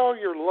 you tell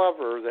your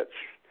lover that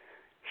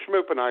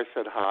Schmoop and I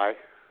said hi.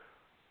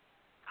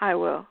 I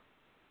will.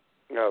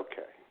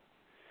 Okay.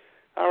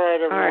 All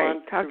right, everyone. All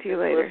right, talk to you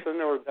later.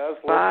 Listen or does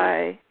listen.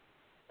 Bye.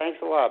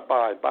 Thanks a lot.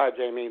 Bye. Bye,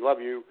 Jamie. Love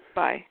you.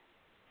 Bye.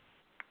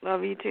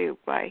 Love you, too.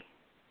 Bye.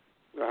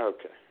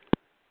 Okay.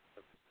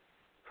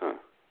 Huh.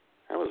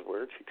 That was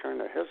weird. She kind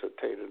of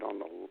hesitated on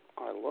the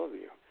I love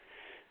you.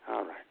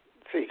 All right.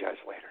 See you guys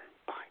later.